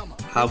of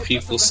how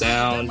people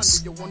sound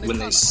when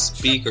they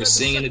speak or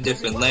sing in a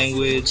different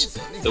language,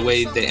 the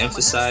way they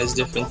emphasize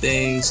different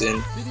things,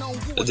 and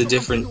the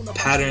different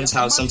patterns,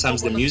 how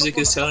sometimes the music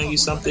is telling you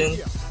something.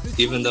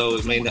 Even though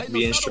it may not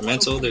be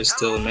instrumental, there's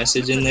still a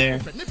message in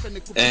there.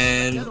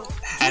 And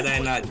had I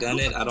not done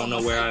it, I don't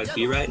know where I'd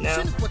be right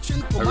now.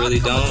 I really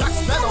don't.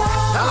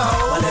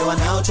 Wale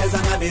wanaocheza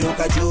na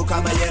viruka juu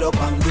kama yero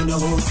kwa mdundo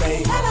huu say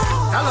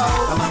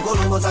hello. Kama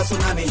ngulumo za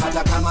tsunami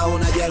hata kama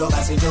una jero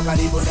basi njoo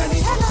karibu nami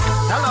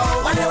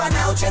hello. Wale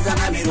wanaocheza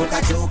na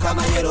viruka juu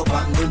kama yero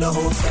kwa mdundo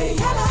huu say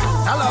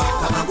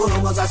hello. Kama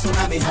ngulumo za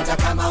tsunami hata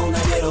kama una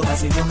jero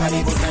basi njoo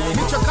karibu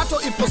nami.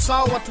 Michakato ipo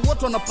sawa, watu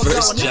wote wanapagawa.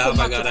 First job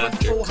I got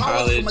after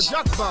college,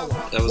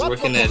 I was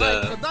working at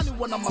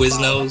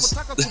Quiznos,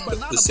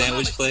 the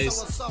sandwich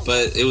place,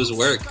 but it was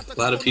work. A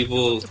lot of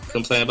people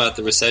complain about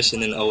the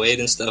recession in 08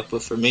 and stuff,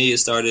 but for me it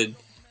started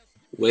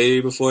way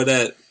before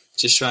that,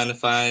 just trying to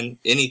find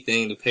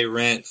anything to pay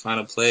rent, find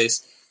a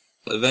place.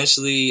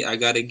 Eventually I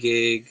got a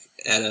gig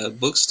at a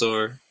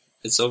bookstore.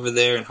 It's over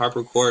there in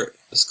Harper Court.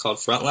 It's called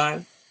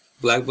Frontline,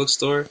 black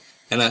bookstore,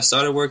 and I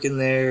started working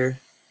there,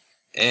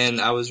 and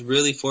I was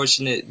really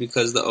fortunate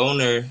because the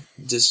owner,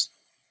 just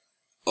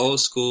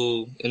old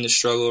school in the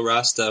struggle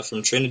Rasta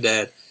from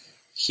Trinidad,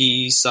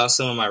 he saw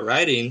some of my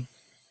writing.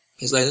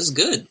 He's like, this is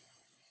good.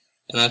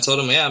 And I told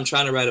him, yeah, I'm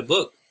trying to write a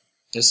book.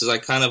 This is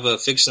like kind of a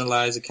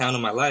fictionalized account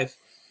of my life.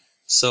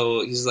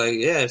 So he's like,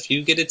 yeah, if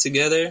you get it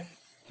together,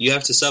 you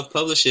have to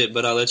self-publish it,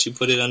 but I'll let you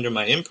put it under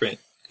my imprint,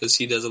 because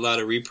he does a lot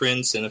of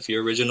reprints and a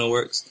few original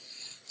works.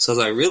 So I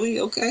was like,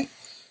 really? Okay.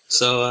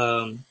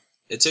 So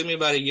it took me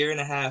about 1.5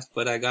 years,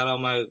 but I got all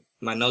my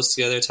notes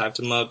together, typed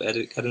them up,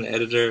 got an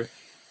editor,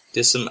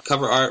 did some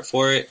cover art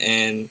for it,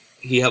 and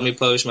he helped me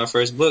publish my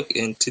first book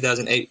in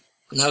 2008.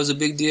 And that was a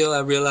big deal. I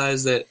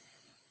realized that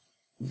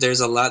there's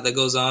a lot that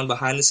goes on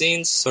behind the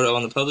scenes, sort of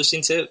on the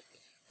publishing tip,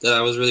 that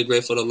I was really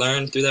grateful to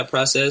learn through that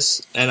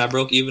process. And I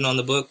broke even on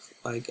the book.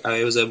 Like,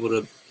 I was able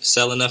to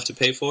sell enough to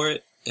pay for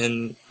it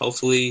and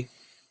hopefully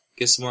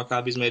get some more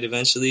copies made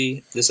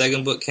eventually. The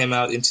second book came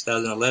out in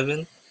 2011.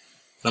 And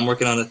I'm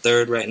working on the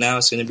third right now.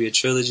 It's going to be a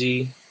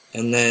trilogy.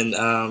 And then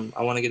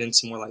I want to get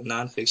into more like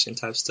nonfiction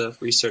type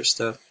stuff, research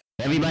stuff.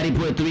 Everybody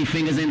put 3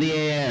 fingers in the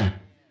air.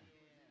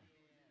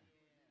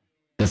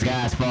 The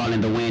sky's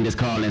falling, the wind is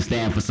calling,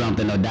 stand for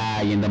something or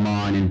die in the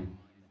morning.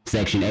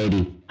 Section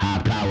 80,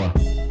 high power.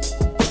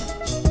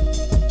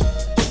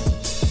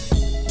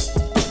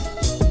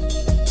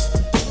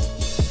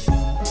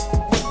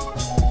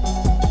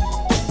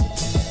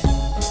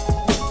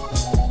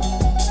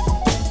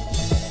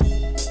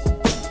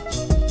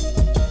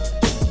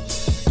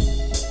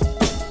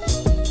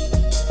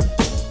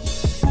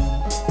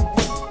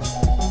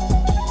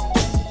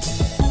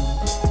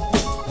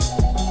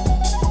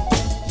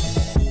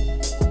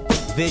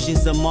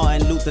 Visions of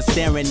Martin Luther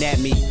staring at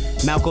me.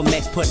 Malcolm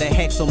X put a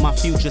hex on my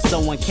future,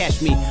 someone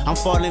catch me. I'm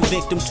falling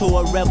victim to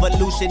a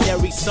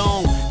revolutionary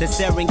song. The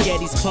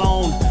Serengeti's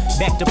clone.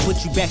 Back to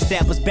put you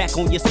backstabbers back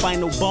on your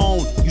spinal bone.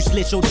 You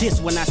slit your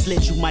disc when I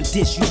slit you my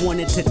dish. You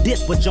wanted to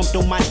diss but jumped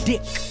on my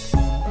dick.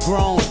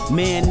 Grown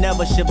men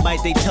never should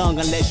bite their tongue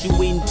unless you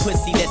eating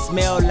pussy that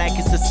smell like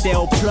it's a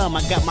stale plum.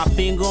 I got my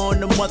finger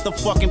on the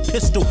motherfucking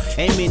pistol,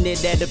 aiming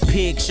it at a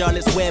pig.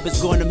 Charlotte's Web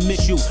is gonna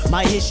miss you.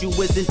 My issue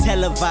isn't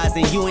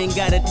televising. You ain't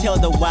gotta tell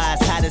the wise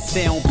how to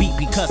stay on beat,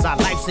 because our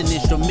life's an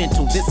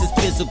instrumental. This is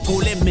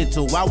physical and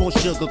mental. I won't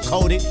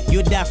sugarcoat it.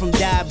 You'll die from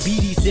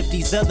diabetes if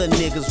these other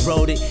niggas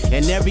wrote it.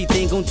 And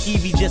everything on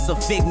TV just a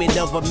figment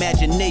of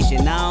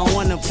imagination. I don't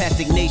want a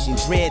plastic nation.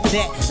 Dread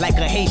that like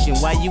a Haitian.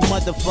 While you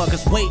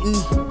motherfuckers waiting,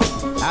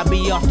 I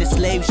be off the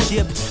slave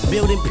ship,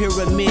 building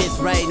pyramids,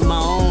 writing my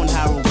own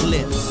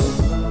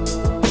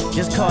hieroglyphs.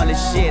 Just call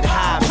this shit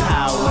high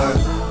power.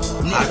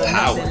 High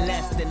power.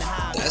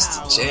 That's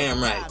the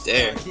jam right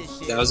there.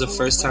 That was the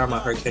first time I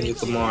heard Kendrick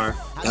Lamar,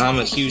 and I'm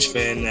a huge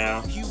fan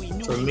now.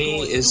 For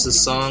me, it's a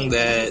song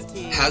that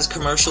has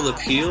commercial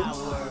appeal,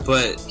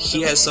 but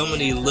he has so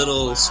many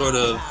little sort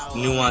of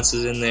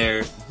nuances in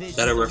there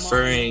that are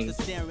referring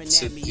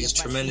to these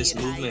tremendous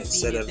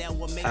movements that have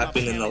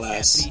happened in the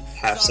last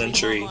half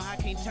century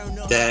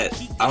that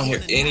I don't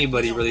hear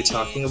anybody really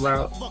talking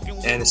about,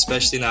 and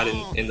especially not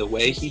in the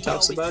way he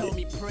talks about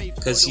it,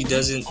 because he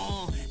doesn't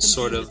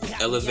sort of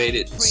elevate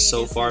it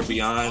so far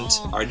beyond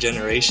our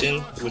generation,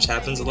 which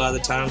happens a lot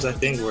of the times, I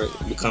think, where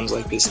it becomes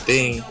like this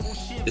thing,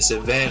 this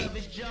event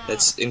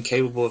that's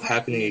incapable of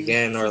happening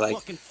again, or like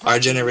our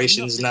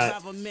generation's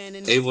not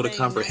able to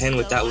comprehend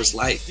what that was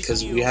like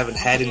because we haven't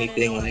had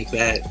anything like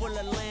that.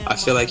 I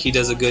feel like he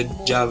does a good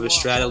job of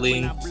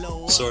straddling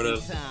sort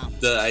of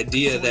the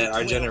idea that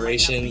our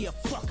generation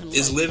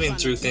is living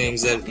through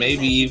things that may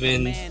be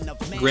even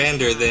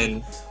grander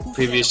than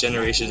previous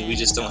generations. We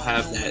just don't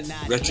have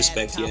that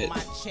retrospect yet,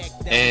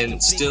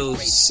 and still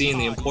seeing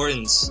the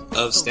importance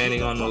of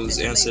standing on those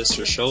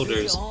ancestors'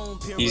 shoulders.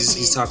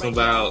 He's talking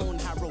about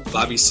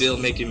Bobby Seale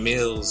making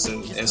meals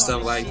and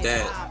stuff like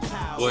that,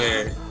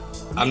 where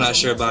I'm not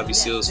sure Bobby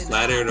Seale's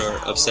flattered or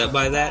upset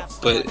by that,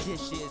 but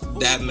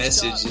that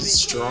message is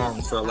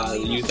strong for a lot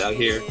of the youth out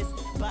here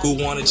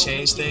who want to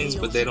change things,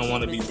 but they don't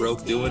want to be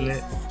broke doing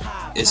it.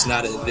 It's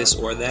not a this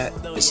or that.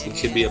 It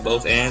could be a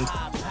both and.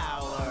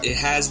 It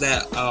has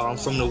that I'm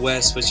from the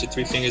West, put your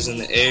 3 fingers in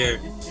the air,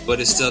 but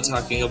it's still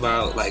talking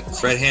about like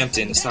Fred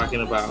Hampton. It's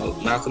talking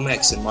about Malcolm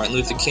X and Martin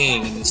Luther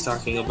King, and it's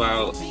talking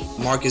about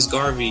Marcus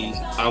Garvey.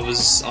 I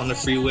was on the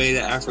freeway to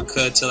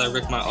Africa till I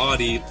wrecked my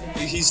Audi.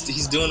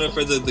 He's doing it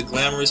for the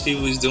glamorous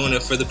people. He's doing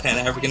it for the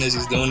Pan-Africanists.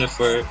 He's doing it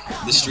for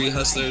the street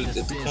hustler at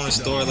the corner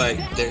store. Like,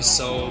 there's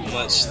so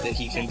much that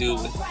he can do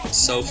with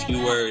so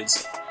few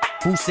words.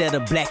 Who said a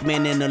black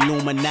man in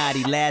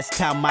Illuminati? Last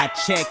time I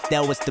checked,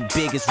 that was the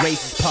biggest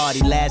racist party.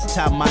 Last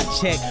time I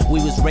checked,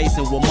 we was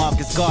racing with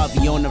Marcus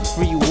Garvey on the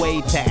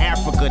freeway to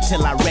Africa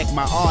till I wrecked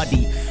my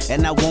Audi.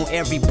 And I want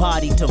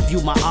everybody to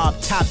view my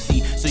autopsy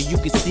so you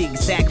can see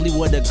exactly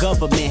where the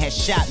government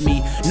has shot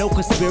me. No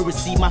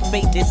conspiracy, my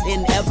fate is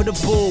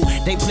inevitable.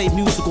 They play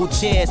musical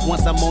chairs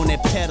once I'm on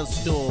that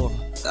pedestal.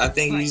 I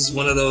think he's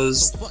one of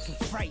those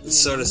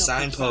sort of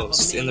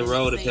signposts in the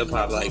road of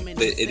hip-hop. Like,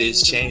 it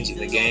is changing.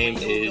 The game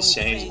is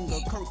changing.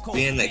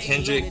 Being that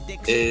Kendrick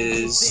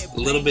is a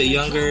little bit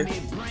younger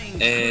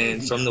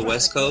and from the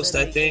West Coast,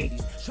 I think.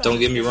 Don't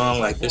get me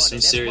wrong, like, there's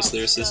some serious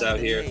lyricists out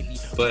here,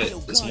 but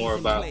it's more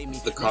about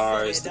the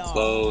cars, the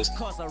clothes,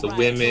 the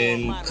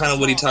women, kind of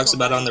what he talks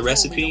about on the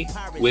recipe,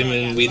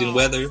 women, weed, and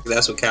weather.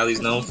 That's what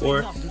Cali's known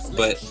for.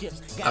 But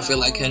I feel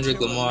like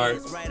Kendrick Lamar,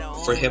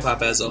 for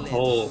hip-hop as a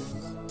whole,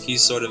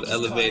 he's sort of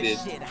elevated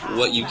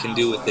what you can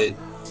do with it.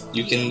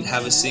 You can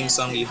have a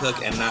sing-songy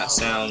hook and not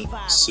sound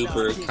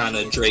super kind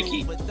of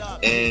Drakey.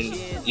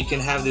 And you can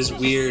have this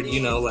weird, you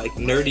know, like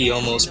nerdy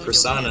almost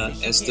persona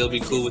and still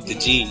be cool with the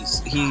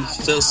G's. He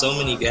fills so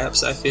many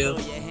gaps, I feel,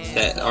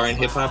 that are in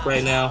hip-hop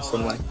right now,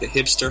 from like the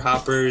hipster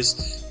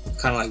hoppers,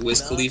 kind of like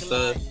Wiz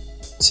Khalifa,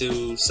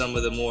 to some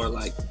of the more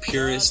like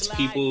purist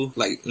people,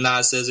 like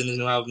Nas says in his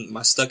new album,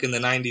 my stuck in the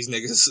 90s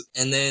niggas.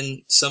 And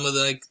then some of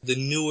the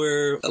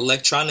newer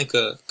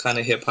electronica kind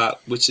of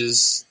hip-hop, which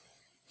is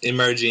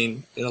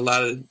emerging in a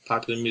lot of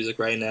popular music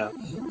right now.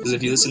 Because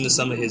if you listen to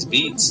some of his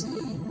beats,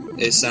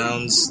 it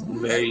sounds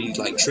very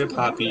like trip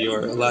hoppy,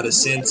 or a lot of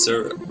synths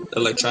or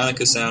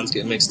electronica sounds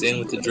get mixed in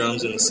with the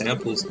drums and the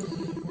samples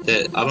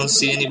that I don't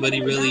see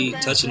anybody really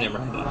touching him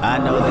right now. I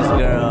know this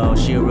girl,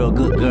 she a real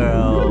good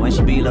girl, and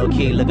she be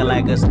low-key looking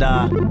like a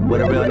star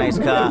with a real nice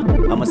car,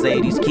 a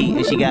Mercedes key,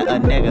 and she got a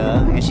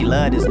nigga, and she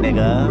love this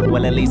nigga.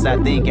 Well, at least I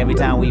think every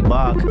time we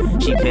bark,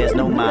 she pays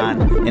no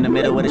mind. In the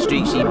middle of the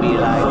street, she be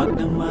like,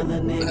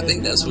 I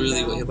think that's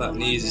really what hip-hop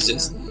needs, is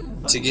just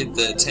to get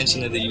the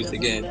attention of the youth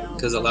again,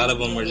 because a lot of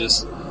them are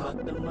just,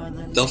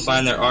 they'll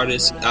find their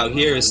artists. Out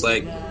here, it's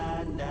like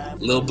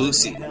Lil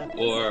Boosie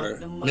or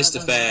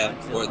Mr.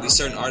 Fab, or these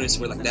certain artists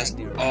where like that's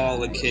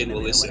all a kid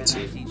will listen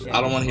to.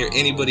 I don't want to hear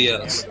anybody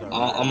else.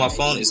 On my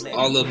phone, it's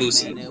all Lil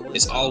Boosie.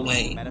 It's all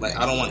Wayne. Like,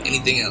 I don't want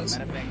anything else.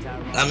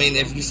 I mean,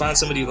 if you find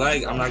somebody you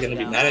like, I'm not going to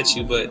be mad at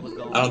you, but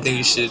I don't think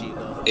you should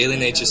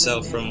alienate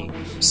yourself from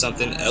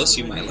something else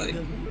you might like.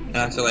 And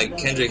I feel like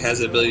Kendrick has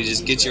the ability to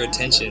just get your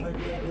attention,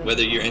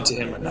 whether you're into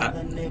him or not.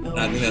 And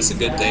I think that's a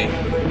good thing.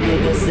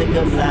 Nigga sick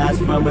of lies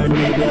from her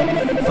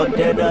nigga. Fuck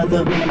that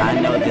other.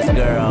 I know this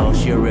girl,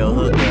 she a real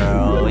hood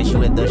girl, and she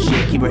with the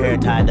shit, keep her hair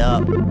tied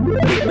up.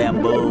 Big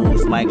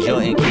bamboos, Mike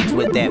Jordan keeps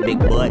with that big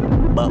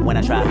butt. But when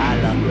I try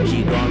holla,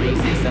 she gon'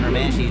 resist on her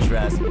man she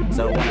trusts.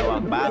 So when I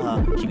walk by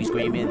her, she be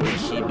screaming, then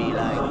she be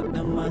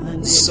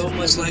like, so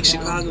much like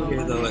Chicago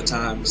here though at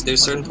times.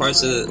 There's certain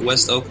parts of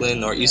West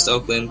Oakland or East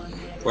Oakland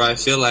where I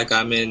feel like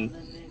I'm in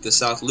the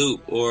South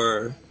Loop,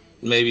 or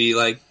maybe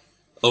like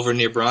over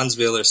near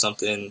Bronzeville or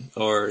something,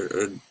 or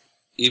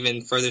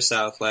even further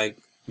south, like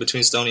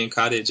between Stony and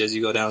Cottage as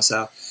you go down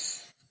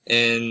south.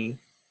 And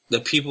the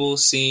people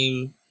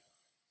seem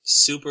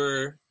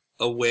super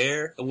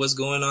aware of what's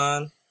going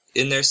on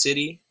in their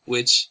city,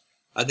 which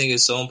I think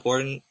is so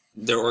important.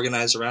 They're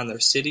organized around their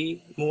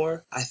city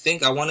more. I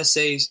want to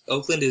say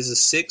Oakland is a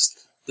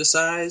sixth the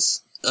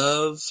size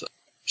of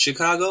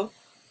Chicago,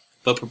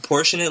 but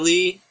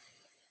proportionately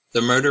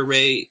the murder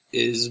rate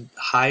is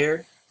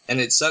higher. And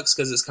it sucks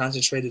because it's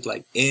concentrated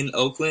like in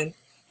Oakland.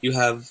 You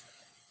have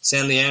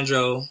San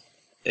Leandro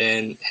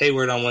and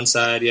Hayward on one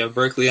side. You have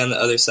Berkeley on the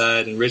other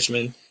side, and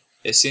Richmond.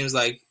 It seems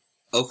like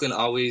Oakland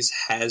always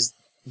has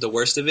the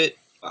worst of it.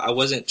 I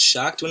wasn't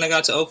shocked when I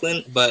got to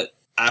Oakland, but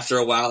after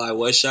a while I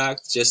was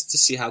shocked just to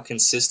see how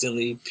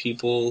consistently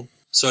people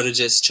sort of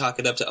just chalk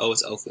it up to, oh,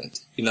 it's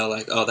Oakland. You know,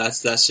 like, oh,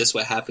 that's just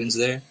what happens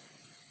there.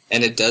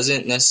 And it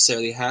doesn't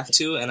necessarily have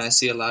to. And I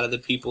see a lot of the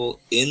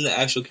people in the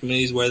actual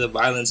communities where the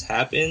violence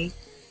happened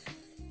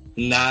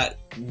not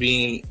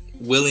being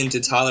willing to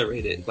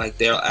tolerate it. Like,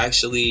 they'll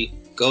actually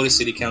go to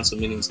city council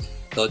meetings.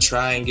 They'll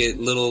try and get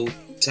little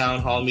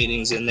town hall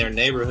meetings in their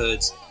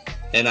neighborhoods.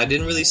 And I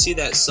didn't really see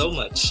that so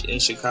much in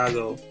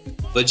Chicago,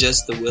 but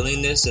just the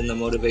willingness and the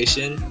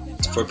motivation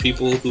for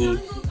people who,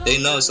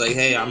 they know it's like,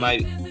 hey, I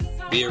might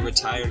be a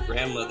retired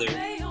grandmother,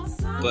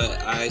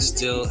 but I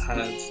still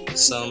have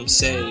some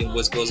say in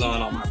what goes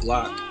on my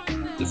block.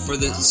 For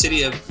the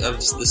city of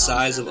the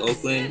size of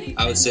Oakland,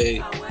 I would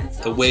say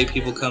the way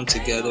people come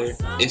together,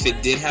 if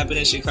it did happen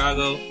in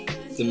Chicago,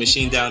 the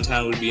machine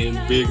downtown would be in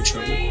big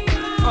trouble.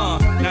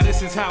 Now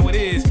this is how it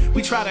is.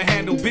 We try to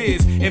handle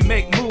biz and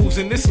make moves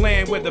in this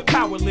land where the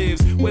power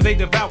lives, where they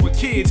devour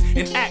kids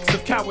and acts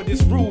of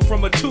cowardice rule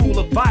from a tool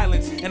of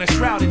violence and a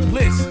shrouded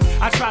bliss.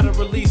 I try to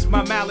release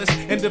my malice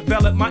and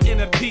develop my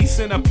inner peace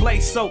in a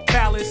place so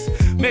callous.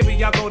 Maybe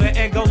y'all go to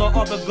Angola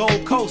or the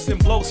Gold Coast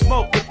and blow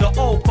smoke with the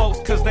old folks,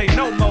 cause they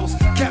know most.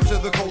 Capture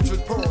the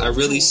cultured pearl. I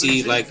really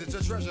see like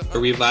a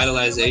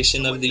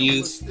revitalization of the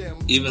youth,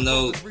 even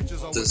though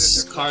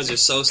the cards are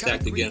so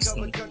stacked against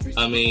them.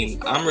 I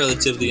mean, I'm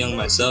relatively young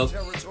myself,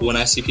 but when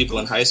I see people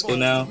in high school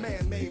now,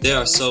 they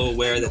are so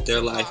aware that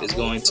their life is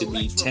going to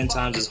be 10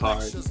 times as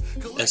hard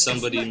as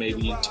somebody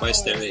maybe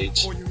twice their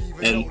age.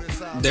 And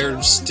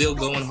they're still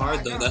going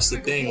hard though, that's the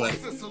thing. Like,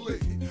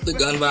 the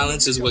gun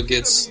violence is what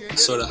gets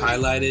sort of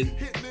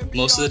highlighted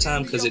most of the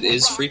time because it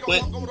is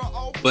frequent,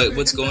 but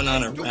what's going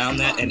on around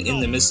that and in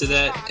the midst of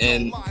that,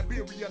 and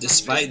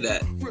despite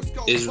that,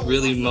 is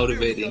really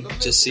motivating.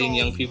 Just seeing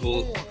young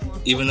people,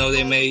 even though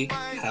they may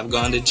have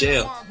gone to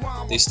jail,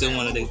 they still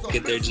want to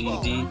get their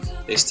GED.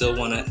 They still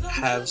want to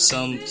have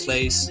some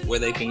place where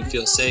they can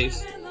feel safe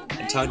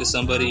and talk to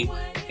somebody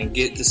and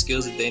get the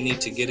skills that they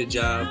need to get a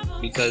job,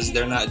 because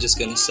they're not just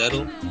going to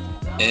settle.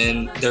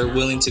 And they're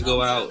willing to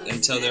go out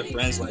and tell their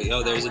friends, like,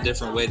 oh, there's a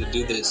different way to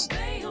do this.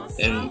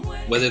 And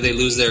whether they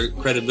lose their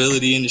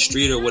credibility in the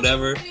street or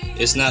whatever,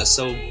 it's not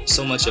so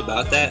much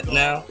about that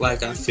now.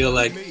 Like, I feel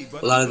like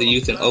a lot of the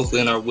youth in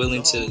Oakland are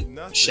willing to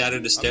shatter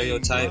the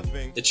stereotype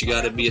that you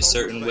gotta be a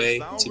certain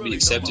way to be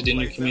accepted in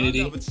your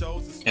community.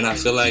 And I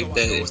feel like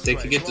that if they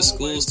could get the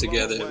schools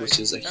together, which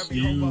is a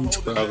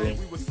huge problem,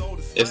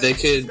 if they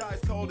could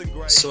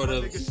sort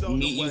of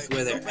meet youth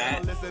where they're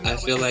at, I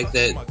feel like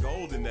that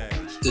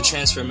the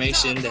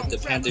transformation that the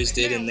Panthers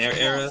did in their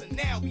era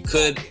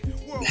could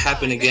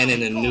happen again in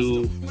the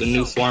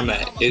new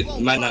format. It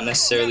might not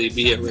necessarily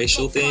be a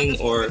racial thing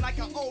or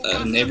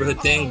a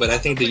neighborhood thing, but I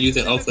think the youth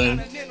in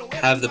Oakland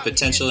have the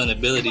potential and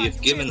ability,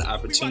 if given the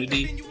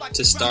opportunity,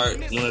 to start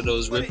one of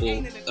those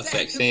ripple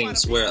effect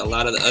things where a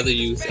lot of the other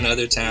youth in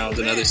other towns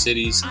and other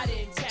cities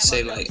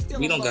say, like,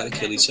 we don't gotta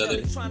kill each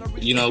other.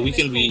 You know, we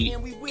can be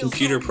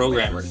computer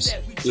programmers.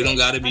 We don't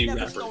gotta be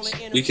rappers.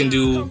 We can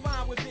do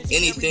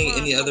anything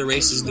any other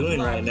race is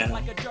doing right now.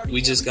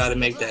 We just gotta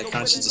make that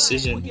conscious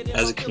decision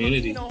as a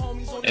community.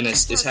 And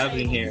it's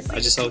happening here. I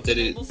just hope that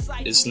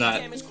it's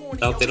not,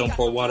 I hope they don't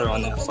pour water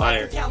on that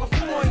fire. Go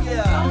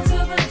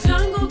to the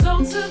jungle, go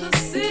to the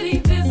city,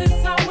 visit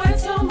somewhere,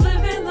 don't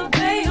live in the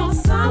bay or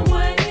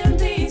somewhere in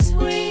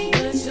between.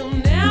 But you'll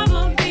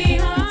never be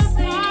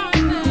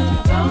unseen.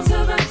 Go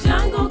to the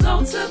jungle,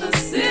 go to the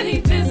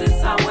city, visit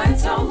somewhere,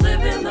 don't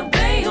live in the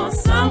bay or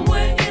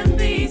somewhere in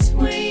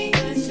between.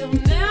 But you'll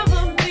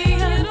never be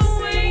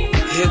unseen.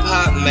 Hip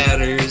hop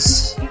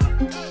matters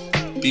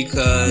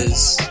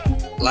because,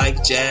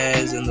 like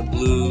jazz and the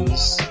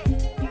blues,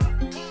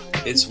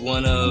 it's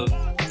one of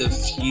the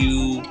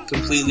few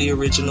completely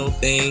original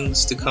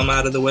things to come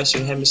out of the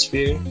Western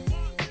Hemisphere.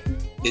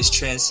 It's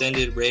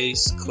transcended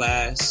race,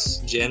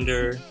 class,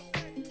 gender,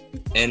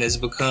 and has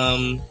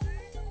become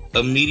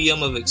a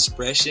medium of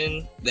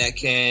expression that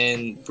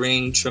can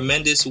bring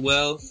tremendous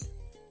wealth,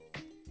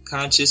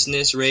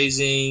 consciousness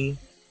raising,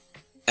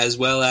 as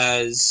well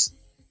as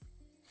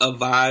a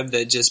vibe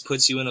that just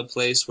puts you in a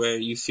place where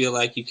you feel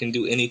like you can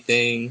do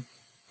anything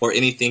or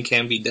anything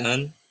can be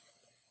done.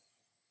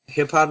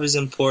 Hip-hop is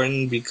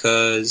important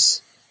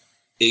because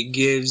it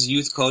gives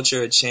youth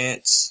culture a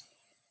chance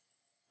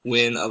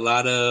when a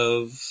lot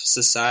of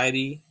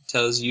society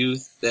tells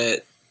youth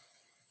that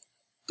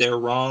they're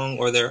wrong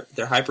or they're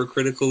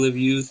hypercritical of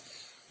youth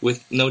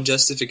with no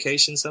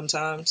justification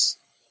sometimes.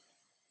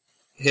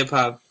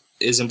 Hip-hop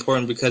is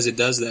important because it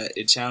does that.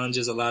 It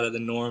challenges a lot of the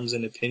norms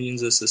and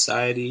opinions of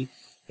society,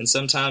 and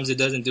sometimes it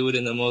doesn't do it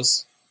in the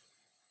most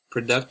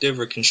productive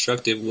or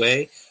constructive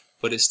way,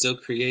 but it still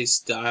creates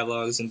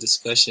dialogues and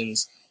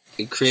discussions.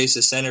 It creates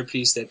a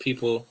centerpiece that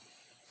people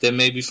that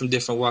may be from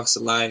different walks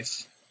of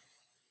life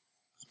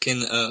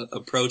can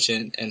approach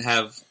and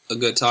have a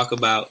good talk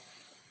about,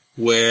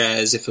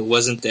 whereas if it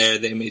wasn't there,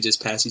 they may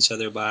just pass each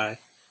other by,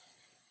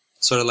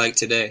 sort of like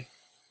today.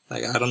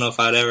 Like, I don't know if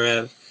I'd ever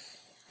have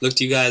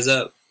looked you guys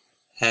up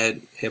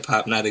had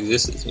hip-hop not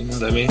existed, you know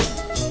what I mean?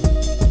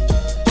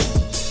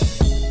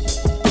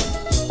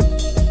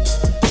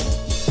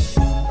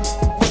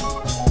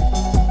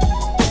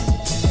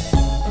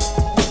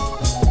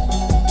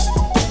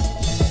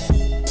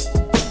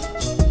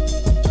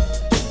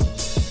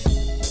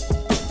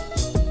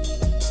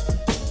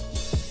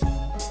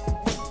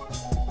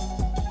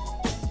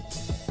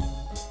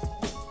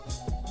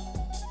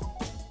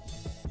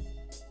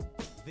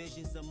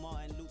 Visions of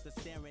Martin Luther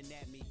staring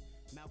at me.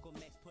 Malcolm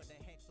X put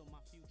a hex on my